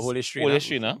over. Yes. So hold your strainer. Hold your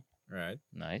strainer. Right.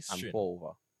 Nice. And Strainer. pour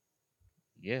over.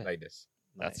 Yeah. Like this.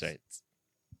 That's Nice. right.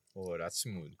 Oh, that's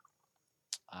smooth.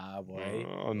 Ah, boy.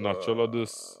 Natural of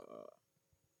this.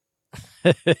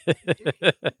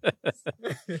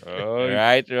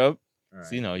 Right, Rob. Right.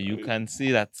 See now you can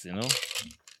see that,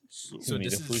 So, So made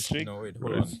this a full is shake. no wait,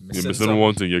 hold right. on. You're missing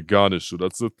one thing, your garnish. So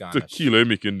that's a Garnish. tequila you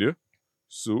make in there.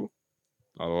 So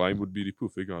a lime would be the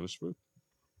perfect garnish for it.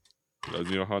 As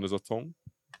in your hand is a tongue.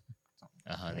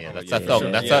 Yeah, Oh, that's yeah, a tongue.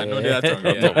 sure. That's Yeah, a I know that tongue.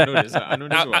 Yeah, I know this. I know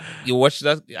this one. You watch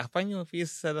that. I find your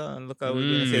face set and look at what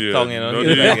you say Yeah, tongue, no,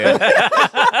 It's yeah.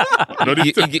 like, Not the,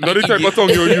 You- not the type of tongue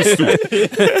you're used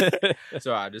to.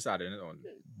 So I just added it on.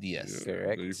 yes.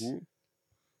 Correct. There you go.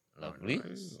 Lovely.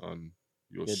 Nice. And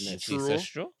your Goodness. See, straw.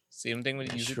 straw. Same thing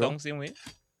with easy Straw. tongue, same way.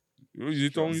 You easy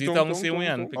tongue, Easy you tongue, same way,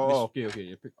 and pick Oh, okay.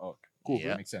 You pick. Oh, Cool.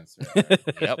 Yeah. makes sense. Right.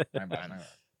 Yep. My bad. My bad.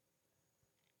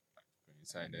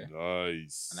 Inside there.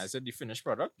 Nice. And I said the finished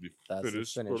product. the That's the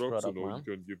finished, finished product, product, so now man.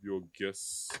 you can give your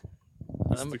guess.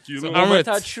 Um, Tequila. so Moment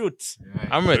Amrit. at shoot.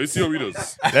 I'm Let's ready. see how he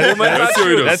does. Let's, Let's see how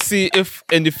he does. let's see if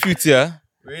in the future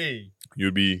Wait.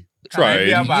 You'll be Can I be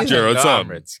a trying bartender, Gerald Sam.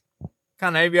 Amrit?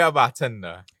 Can I be a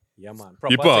bartender? Yeah, man.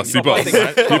 He passed, he Proper passed. thing.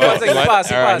 He Proper passed. thing. He passed.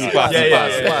 He Alright, passed. he He passed, passed. he He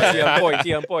passed. passed. He on point.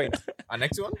 He on point. A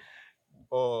next one?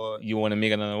 Or you want to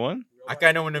make another one. I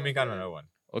kind of want to make another one.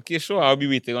 Okay, sure. I'll be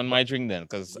waiting on my drink then,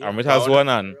 because Amrit I has wanna- one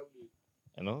and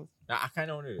Nah, I kind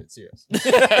of want to do it. Serious. You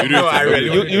do No, it, I you really do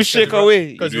want it. to you shake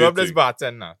away. Because You you do have your this thing.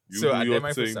 bartender. You So I do did your my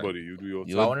first thing, time. buddy. You do your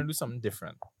You So I thing. want to do something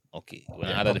different. Okay, you want to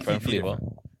Yeah, add a different completely flavor.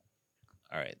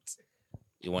 All right.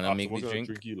 You want to Ask make him what the kind of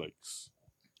drink? he likes.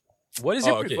 What is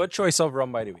your Oh, okay. preferred choice of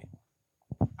rum, by the way?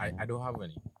 I don't have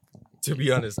any. To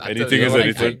be honest. I Anything tell you, is like,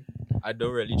 anything. I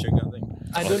don't really drink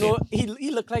anything. I don't Okay. know.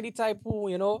 He looked like the type who,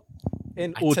 in I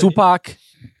tell O2 you. Park,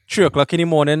 3 o'clock in the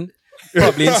morning,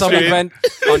 probably in some Straight. event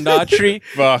under a tree,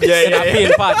 Fuck. in a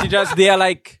paint party, just there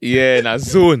like, Yeah, in a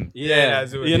zone. in a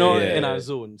zone, in yeah. a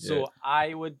zone. So Yeah.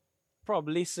 I would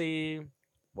probably say,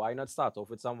 why not start off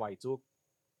with some white oak,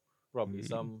 probably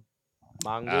some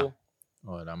mango,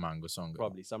 Oh, that mango song.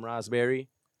 probably some raspberry.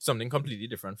 Something completely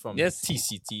different from Yes.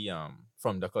 TCT,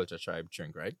 from the Culture Tribe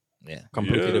drink, right? Yeah.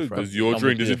 Completely Yeah, different. because your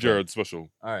drink, this is Completely Jared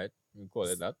special. All right. We call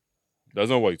it that. That's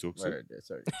not white oak. Right there,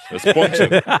 sorry. That's punchin.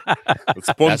 That's That's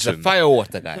the punchin.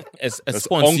 firewater guy. It's a That's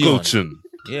sponsor. Uncle Chin.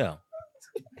 Yeah.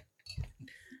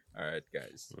 All right,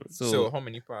 guys. So- So how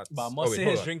many parts? But I Oh, must wait, say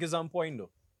hold his on. drink is on point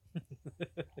though.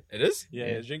 It is? Yeah,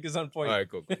 Yeah. his drink is on All point. right,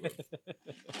 cool.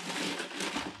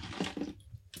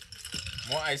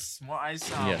 More ice.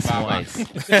 Yes, Baba. more ice.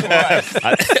 More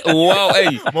ice. Wow,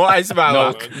 hey. More ice,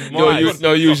 Baba. No, More ice.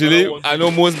 usually, I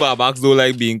know most barbacks don't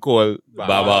like being called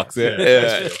barbacks. Yeah.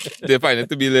 Yeah. They find it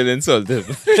to be a little insulting.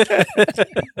 All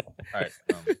right.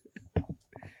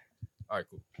 All right,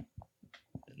 cool.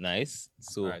 Nice.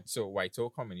 So, All right. So white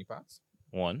oak, how many parts?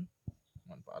 one.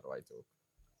 One part white oak.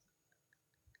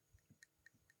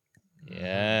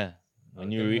 Yeah. When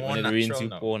Okay, you read, more when it rains, natural you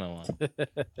now. pour now.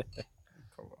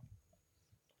 Cover.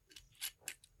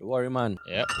 Don't worry, man.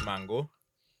 Yep. Mango.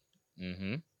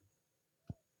 Mm-hmm.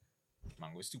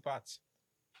 Mango is 2 parts.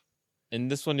 In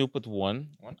this one, you put one,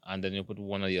 One? and then you put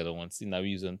one of the other ones. See, now we're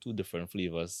using 2 different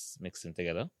flavors mixing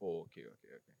together. Oh, okay.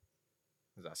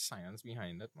 There's a science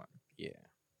behind it, man. Yeah.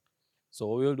 So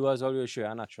what we'll do is we'll show you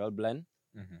a natural blend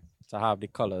Mm-hmm. to have the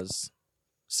colors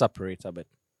separate a bit.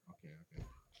 Okay.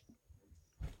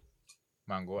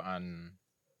 Mango and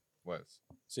what else?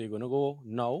 So you're gonna go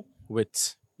now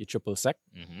with your triple sec,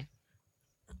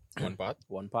 Mm-hmm. 1 part.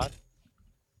 one part.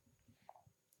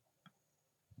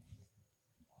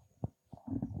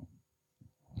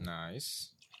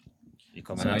 Nice. You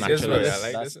come I in a like this natural one, ice.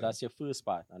 I like this. That's your first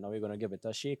part. And now we're gonna give it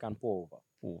a shake and pour over.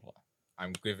 Over.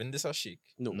 I'm giving this a shake.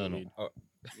 No. we- Oh.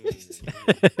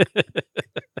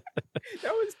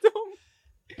 That was dumb.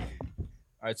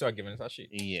 All right, so I'm giving this a shake.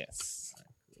 Yes.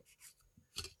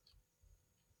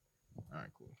 All right,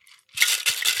 cool.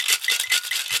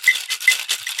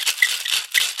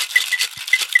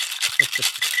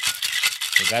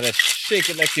 You gotta shake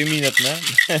it like you mean it, man.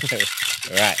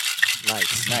 Right.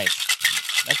 Nice. Nice.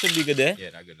 That should be good there.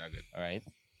 Yeah, that good. All right.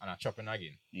 And I'm chopping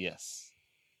again. Yes.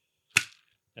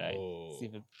 Right. Oh. See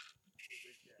if it...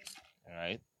 All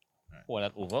right. Alright. Pour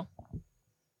that over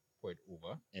Pour it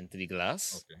over. into the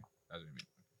glass. Okay. That's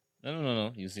what I mean.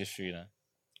 No. Use your strainer.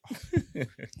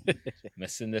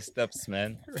 Messing the steps,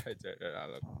 man. right.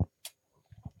 I'll look.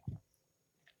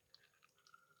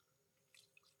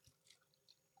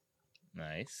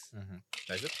 Nice. Mm-hmm.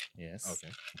 That's it? Yes.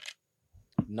 Okay.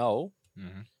 Now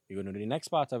Mm-hmm. you're gonna do the next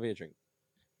part of your drink.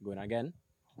 Going again.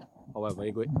 However,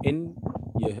 you go in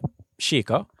your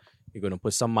shaker, you're gonna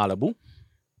put some Malibu.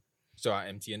 So I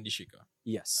empty in the shaker.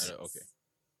 Yes. Okay.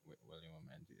 Wait, well, you want me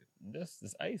to empty it? This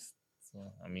is ice. So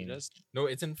I mean, Just No,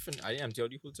 it's in fin. I empty all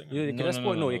the whole thing. you can No, just no,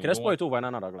 pour no, you no, can just don't pour it over in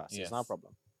another glass. Yes. It's not a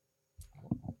problem.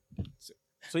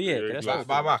 So yeah, you can just pour it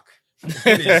over. Back.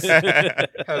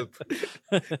 Please. Help.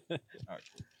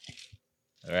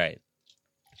 all right.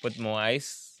 Put more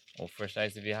ice or fresh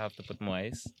ice if you have to put more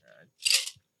ice.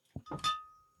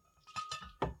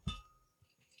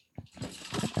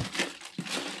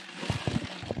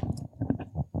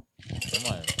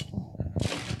 Come on.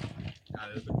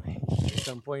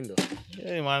 Some point though.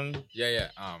 Yeah, man. Yeah.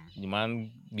 The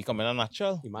man becoming a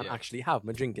natural. You might Yeah. actually have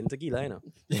me drinking tequila, you know.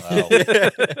 Wow.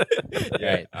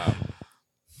 Yeah.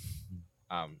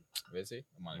 Right. Where's it?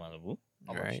 Malibu. How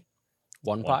All much? right.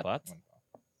 One One part. part. One part.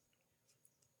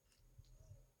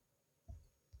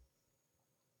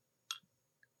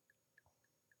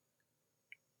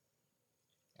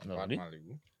 One part Lovely.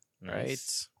 Malibu.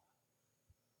 Nice.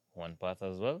 Right. One part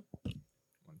as well.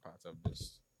 One part of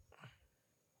this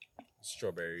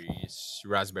strawberries,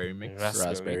 raspberry mix.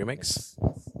 Raspberry mix.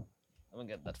 I'm gonna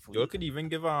get that for You you. could even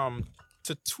give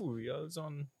tutorials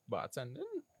on bartending.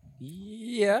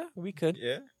 Yeah, we could.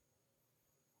 Yeah.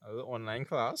 A little online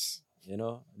class. You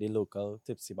know, the local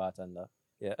tipsy bartender.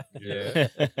 Yeah. Yeah.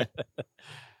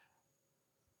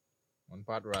 One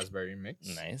part raspberry mix.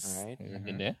 Nice. All right. You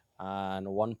good there? And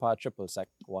one part triple sec,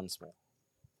 one small.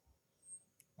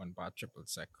 One part triple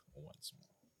sec, one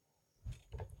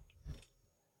small.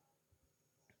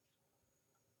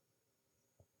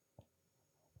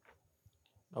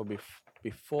 Now,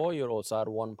 before you also add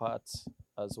one part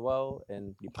as well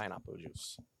in the pineapple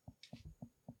juice.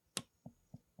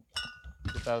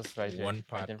 Put that right here. One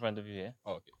part. Right in front of you here.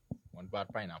 Oh, okay. One part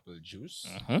pineapple juice.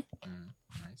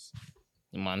 Nice.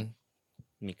 The man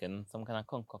making some kind of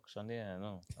concoction there, you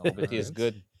know. I hope it tastes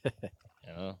good. You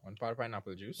know. One part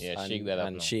pineapple juice. Yeah, And, shake that up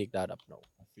and now. shake that up now.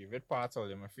 My favorite parts, all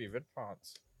my favorite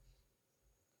parts.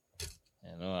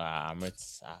 You know, I'm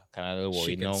kind of worried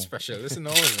Chicken now. specialist, you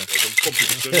know. Yeah.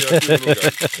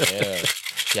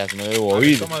 He has me a little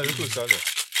worried. Come on, a little closer.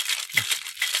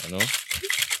 You know.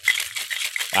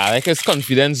 I like his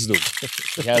confidence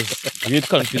though. He has great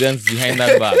confidence behind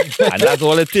that bag. And that's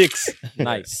all it takes.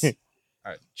 Nice. All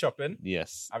right, chopping.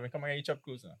 Yes. I mean, come and get the chop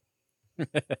close now.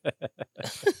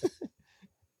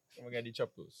 Come and get the chop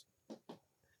close.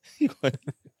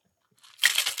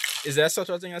 Is there such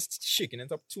a thing as shaking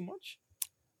it up too much?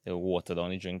 They water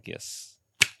down the drink, yes.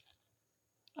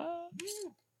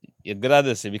 You're good at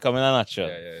this. You're becoming a natural.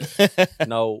 Yeah.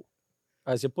 Now,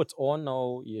 as you put on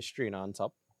now, you strain on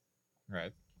top.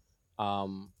 Right.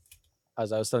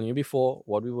 As I was telling you before,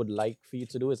 what we would like for you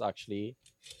to do is actually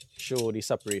show the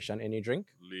separation in your drink.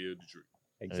 Layer the drink.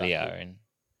 Exactly. Layering.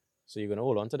 So you're gonna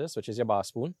hold on to this, which is your bar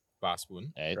spoon, Bar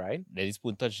spoon. Right? right? Let the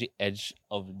spoon touch the edge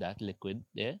of that liquid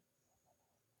there.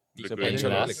 Liquid put in in the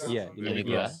glass. glass. Yeah, In the the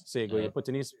glass. glass. So you put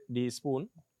in the spoon.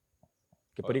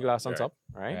 You put the glass on right. top,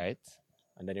 right? Right?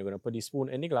 And then you're gonna put the spoon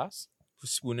in the glass,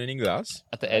 Spoon in the glass.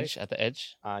 At the Right.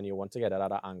 edge. and you want to get it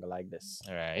at an angle like this.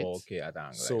 Right? Okay, at the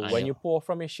angle. So like when yeah. you pour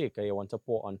from your shaker, you want to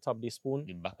pour on top of the spoon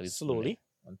The back of the spoon slowly.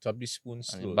 on top of the spoon there.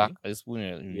 slowly. And the back of the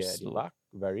spoon, Yeah, slow. the back,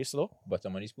 very slow.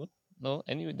 Bottom of the spoon. No,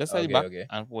 anyway, that's how the Okay, back. okay.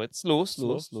 And pour it slow.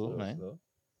 Slow. Right? slow.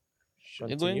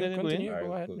 You're going, then you're going. Continue, Alright,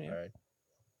 go ahead. cool. Yeah.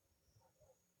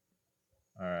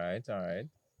 All right.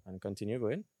 And continue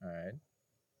going. All right.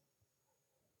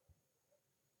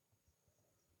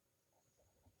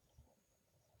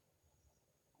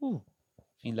 Ooh.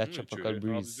 Feel that Mm, tropical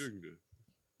Jerry, how's breeze. the drink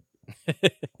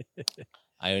there?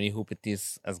 I only hope it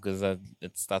is as good as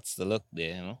it starts to look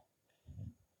there, you know?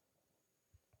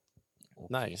 Okay.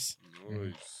 Nice.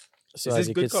 Nice. So Is as this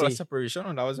you good can color see, separation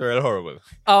or that was real horrible?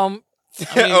 um,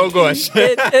 Oh gosh.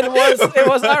 it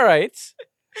was all right.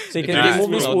 So you can Nah,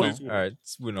 remove the spoon out spoon. now. All right,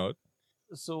 spoon out.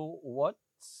 So what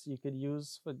you could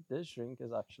use for this drink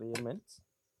is actually a mint.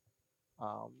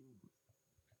 So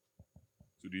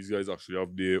these guys actually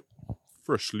have their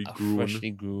freshly A grown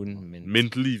freshly grown mint.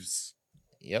 mint leaves.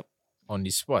 Yep. On the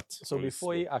spot. So Nice.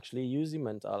 before you actually use the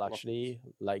mint, I'll actually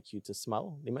like you to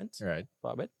smell the mint Right.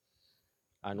 for a bit.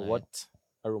 And Right. what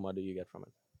aroma do you get from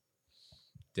it?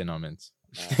 Dinner mint.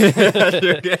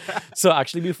 So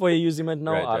actually, before you use the mint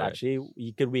now, Right.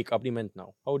 you could wake up the mint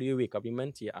now. How do you wake up the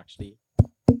mint? You actually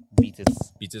Beat it.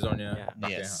 Beat it on your Yeah.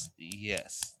 back Yes.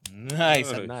 Yes.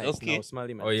 Nice. Nice. Okay. now smell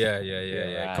the mint. Oh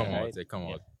yeah. Come Right. out. They come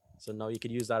Yeah. out. So now you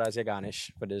could use that as your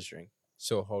garnish for this drink.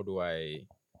 So how do I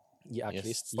You actually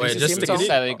Yes. Oh, yeah, use the just same stick it tongue. in?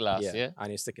 Side of the glass, yeah.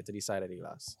 And you stick it to the side of the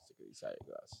glass. stick it inside the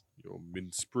glass? Your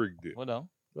mint sprig there. Hold on.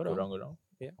 Go Go down. down.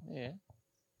 Yeah.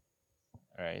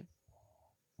 All right.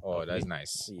 Oh, that's Okay.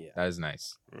 nice. Yeah. That is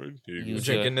nice. Right? Here you You Use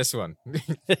go. drinking this one?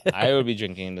 I will be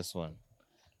drinking this one.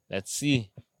 Let's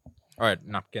see. All right,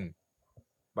 napkin.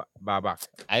 Bar back.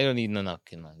 I don't need no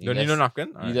napkin, man. Don't need no napkin.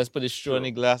 All You right. just put the straw in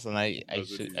the glass, and I That's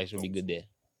what should you be good there.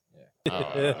 Yeah.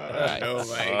 Alright. Oh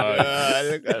my Alright. god!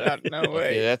 Look at that! No Okay,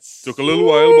 way. that's Took a little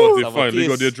while, but they Have a finally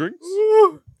got taste. their drinks.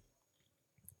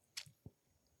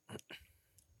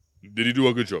 Did he do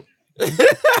a good job?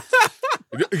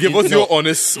 Give us No. your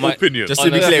honest My- opinion. Just to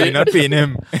be Honestly- clear, we're not paying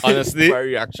him honestly for a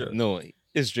reaction. no.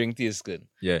 This drink tastes good,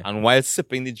 Yeah. and while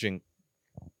sipping the drink,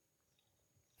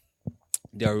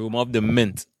 the aroma of the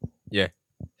mint. Yeah.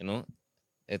 You know,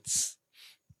 it's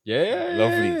Yeah.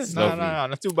 Lovely, it's No, lovely.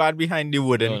 not too bad behind the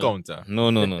wooden No, no. counter.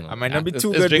 no. I might not be This- too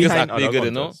this good drink is behind actually other good,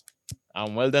 you know.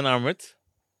 counters. Well done, Amrit.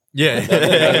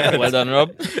 Yeah. Well done,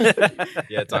 Rob.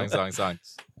 Yeah, thanks.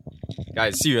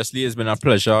 Guys, seriously, it's been a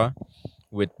pleasure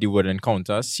with the wooden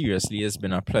counter. Seriously, it's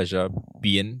been a pleasure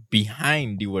being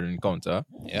behind the wooden counter.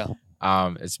 Yeah.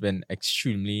 It's been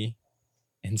extremely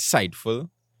insightful,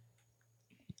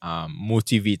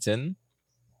 motivating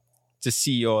to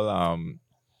see you all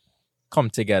come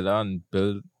together and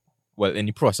build. Well, in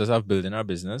the process of building our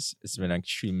business, it's been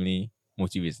extremely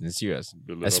motivating and serious,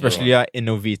 Building up especially our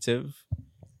innovative,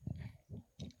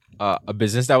 a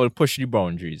business that will push the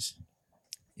boundaries,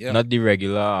 Yeah. not the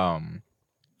regular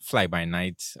fly by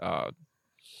night.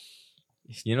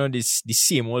 The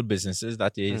same old businesses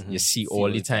that you see all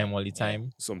the time.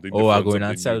 something Oh, I'm different, going and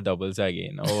something sell new. doubles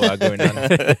again. Oh, I'm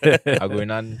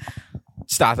going and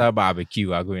start a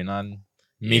barbecue. I'm going and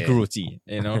make Yeah. roti.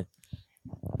 And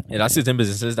that's certain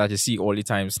businesses that you see all the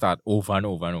time start over and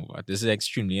over and over. This is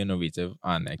extremely innovative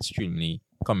and extremely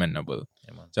commendable.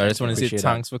 Yeah, man. So I just want to say Appreciate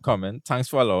that. thanks for coming. Thanks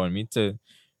for allowing me to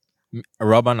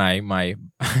Rob and I, my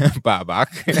bar back.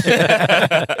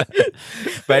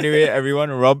 By the way, everyone,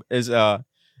 Rob is a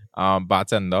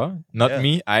bartender. Not Yeah.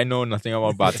 me. I know nothing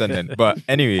about bartending. But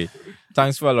anyway,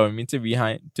 thanks for allowing me to be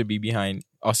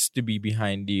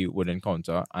behind the wooden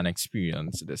counter and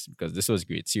experience this, because this was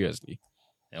great. Seriously.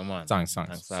 Yeah, man. Thanks.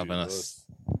 Thanks for having us.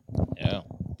 Yeah.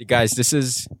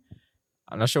 Guys,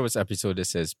 I'm not sure which episode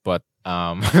this is, but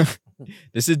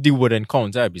this is the wooden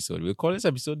counter episode. We'll call this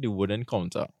episode the wooden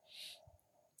counter.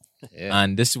 Yeah.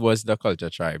 And this was the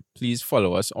Culture Tribe. Please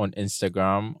follow us on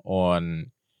Instagram,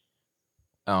 on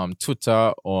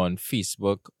Twitter, on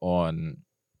Facebook, on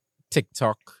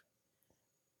TikTok,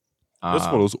 Just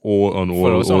follow us all on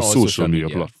follow all us on all social media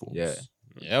platforms. Yeah.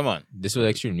 Yeah, man. This was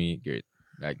extremely great.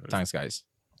 Like, thanks, guys.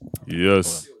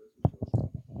 Yes.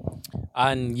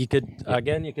 And you could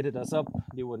hit us up,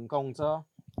 the Wooden Counter.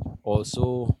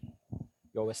 Also,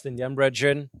 your West Indian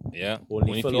brethren. Yeah.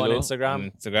 Only follow on Philo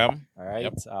Instagram. Instagram. All right.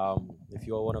 Yep. If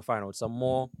you all want to find out some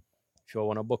more, if you all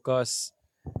want to book us,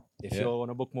 if Yeah. you all want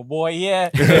to book my boy, yeah.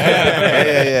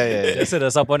 Yeah. Just hit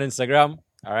us up on Instagram.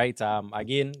 All right.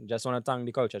 Again, just want to thank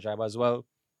the Culture Tribe as well.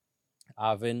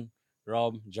 Arvin,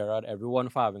 Rob, Gerard, everyone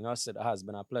for having us. It has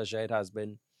been a pleasure. It has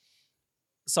been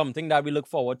something that we look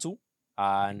forward to.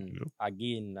 And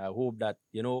again, I hope that,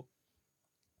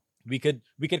 we could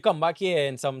come back here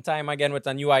in some time again with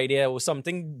a new idea or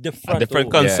something different. A different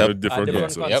too. concept. A different A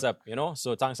different concept. concept,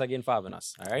 So thanks again for having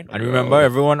us. All right. And remember,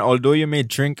 everyone, although you may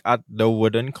drink at the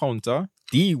Wooden Counter,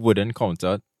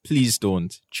 please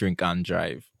don't drink and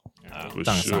drive. For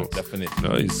Thanks, sure. man. Definitely.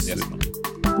 Nice. Yes, man.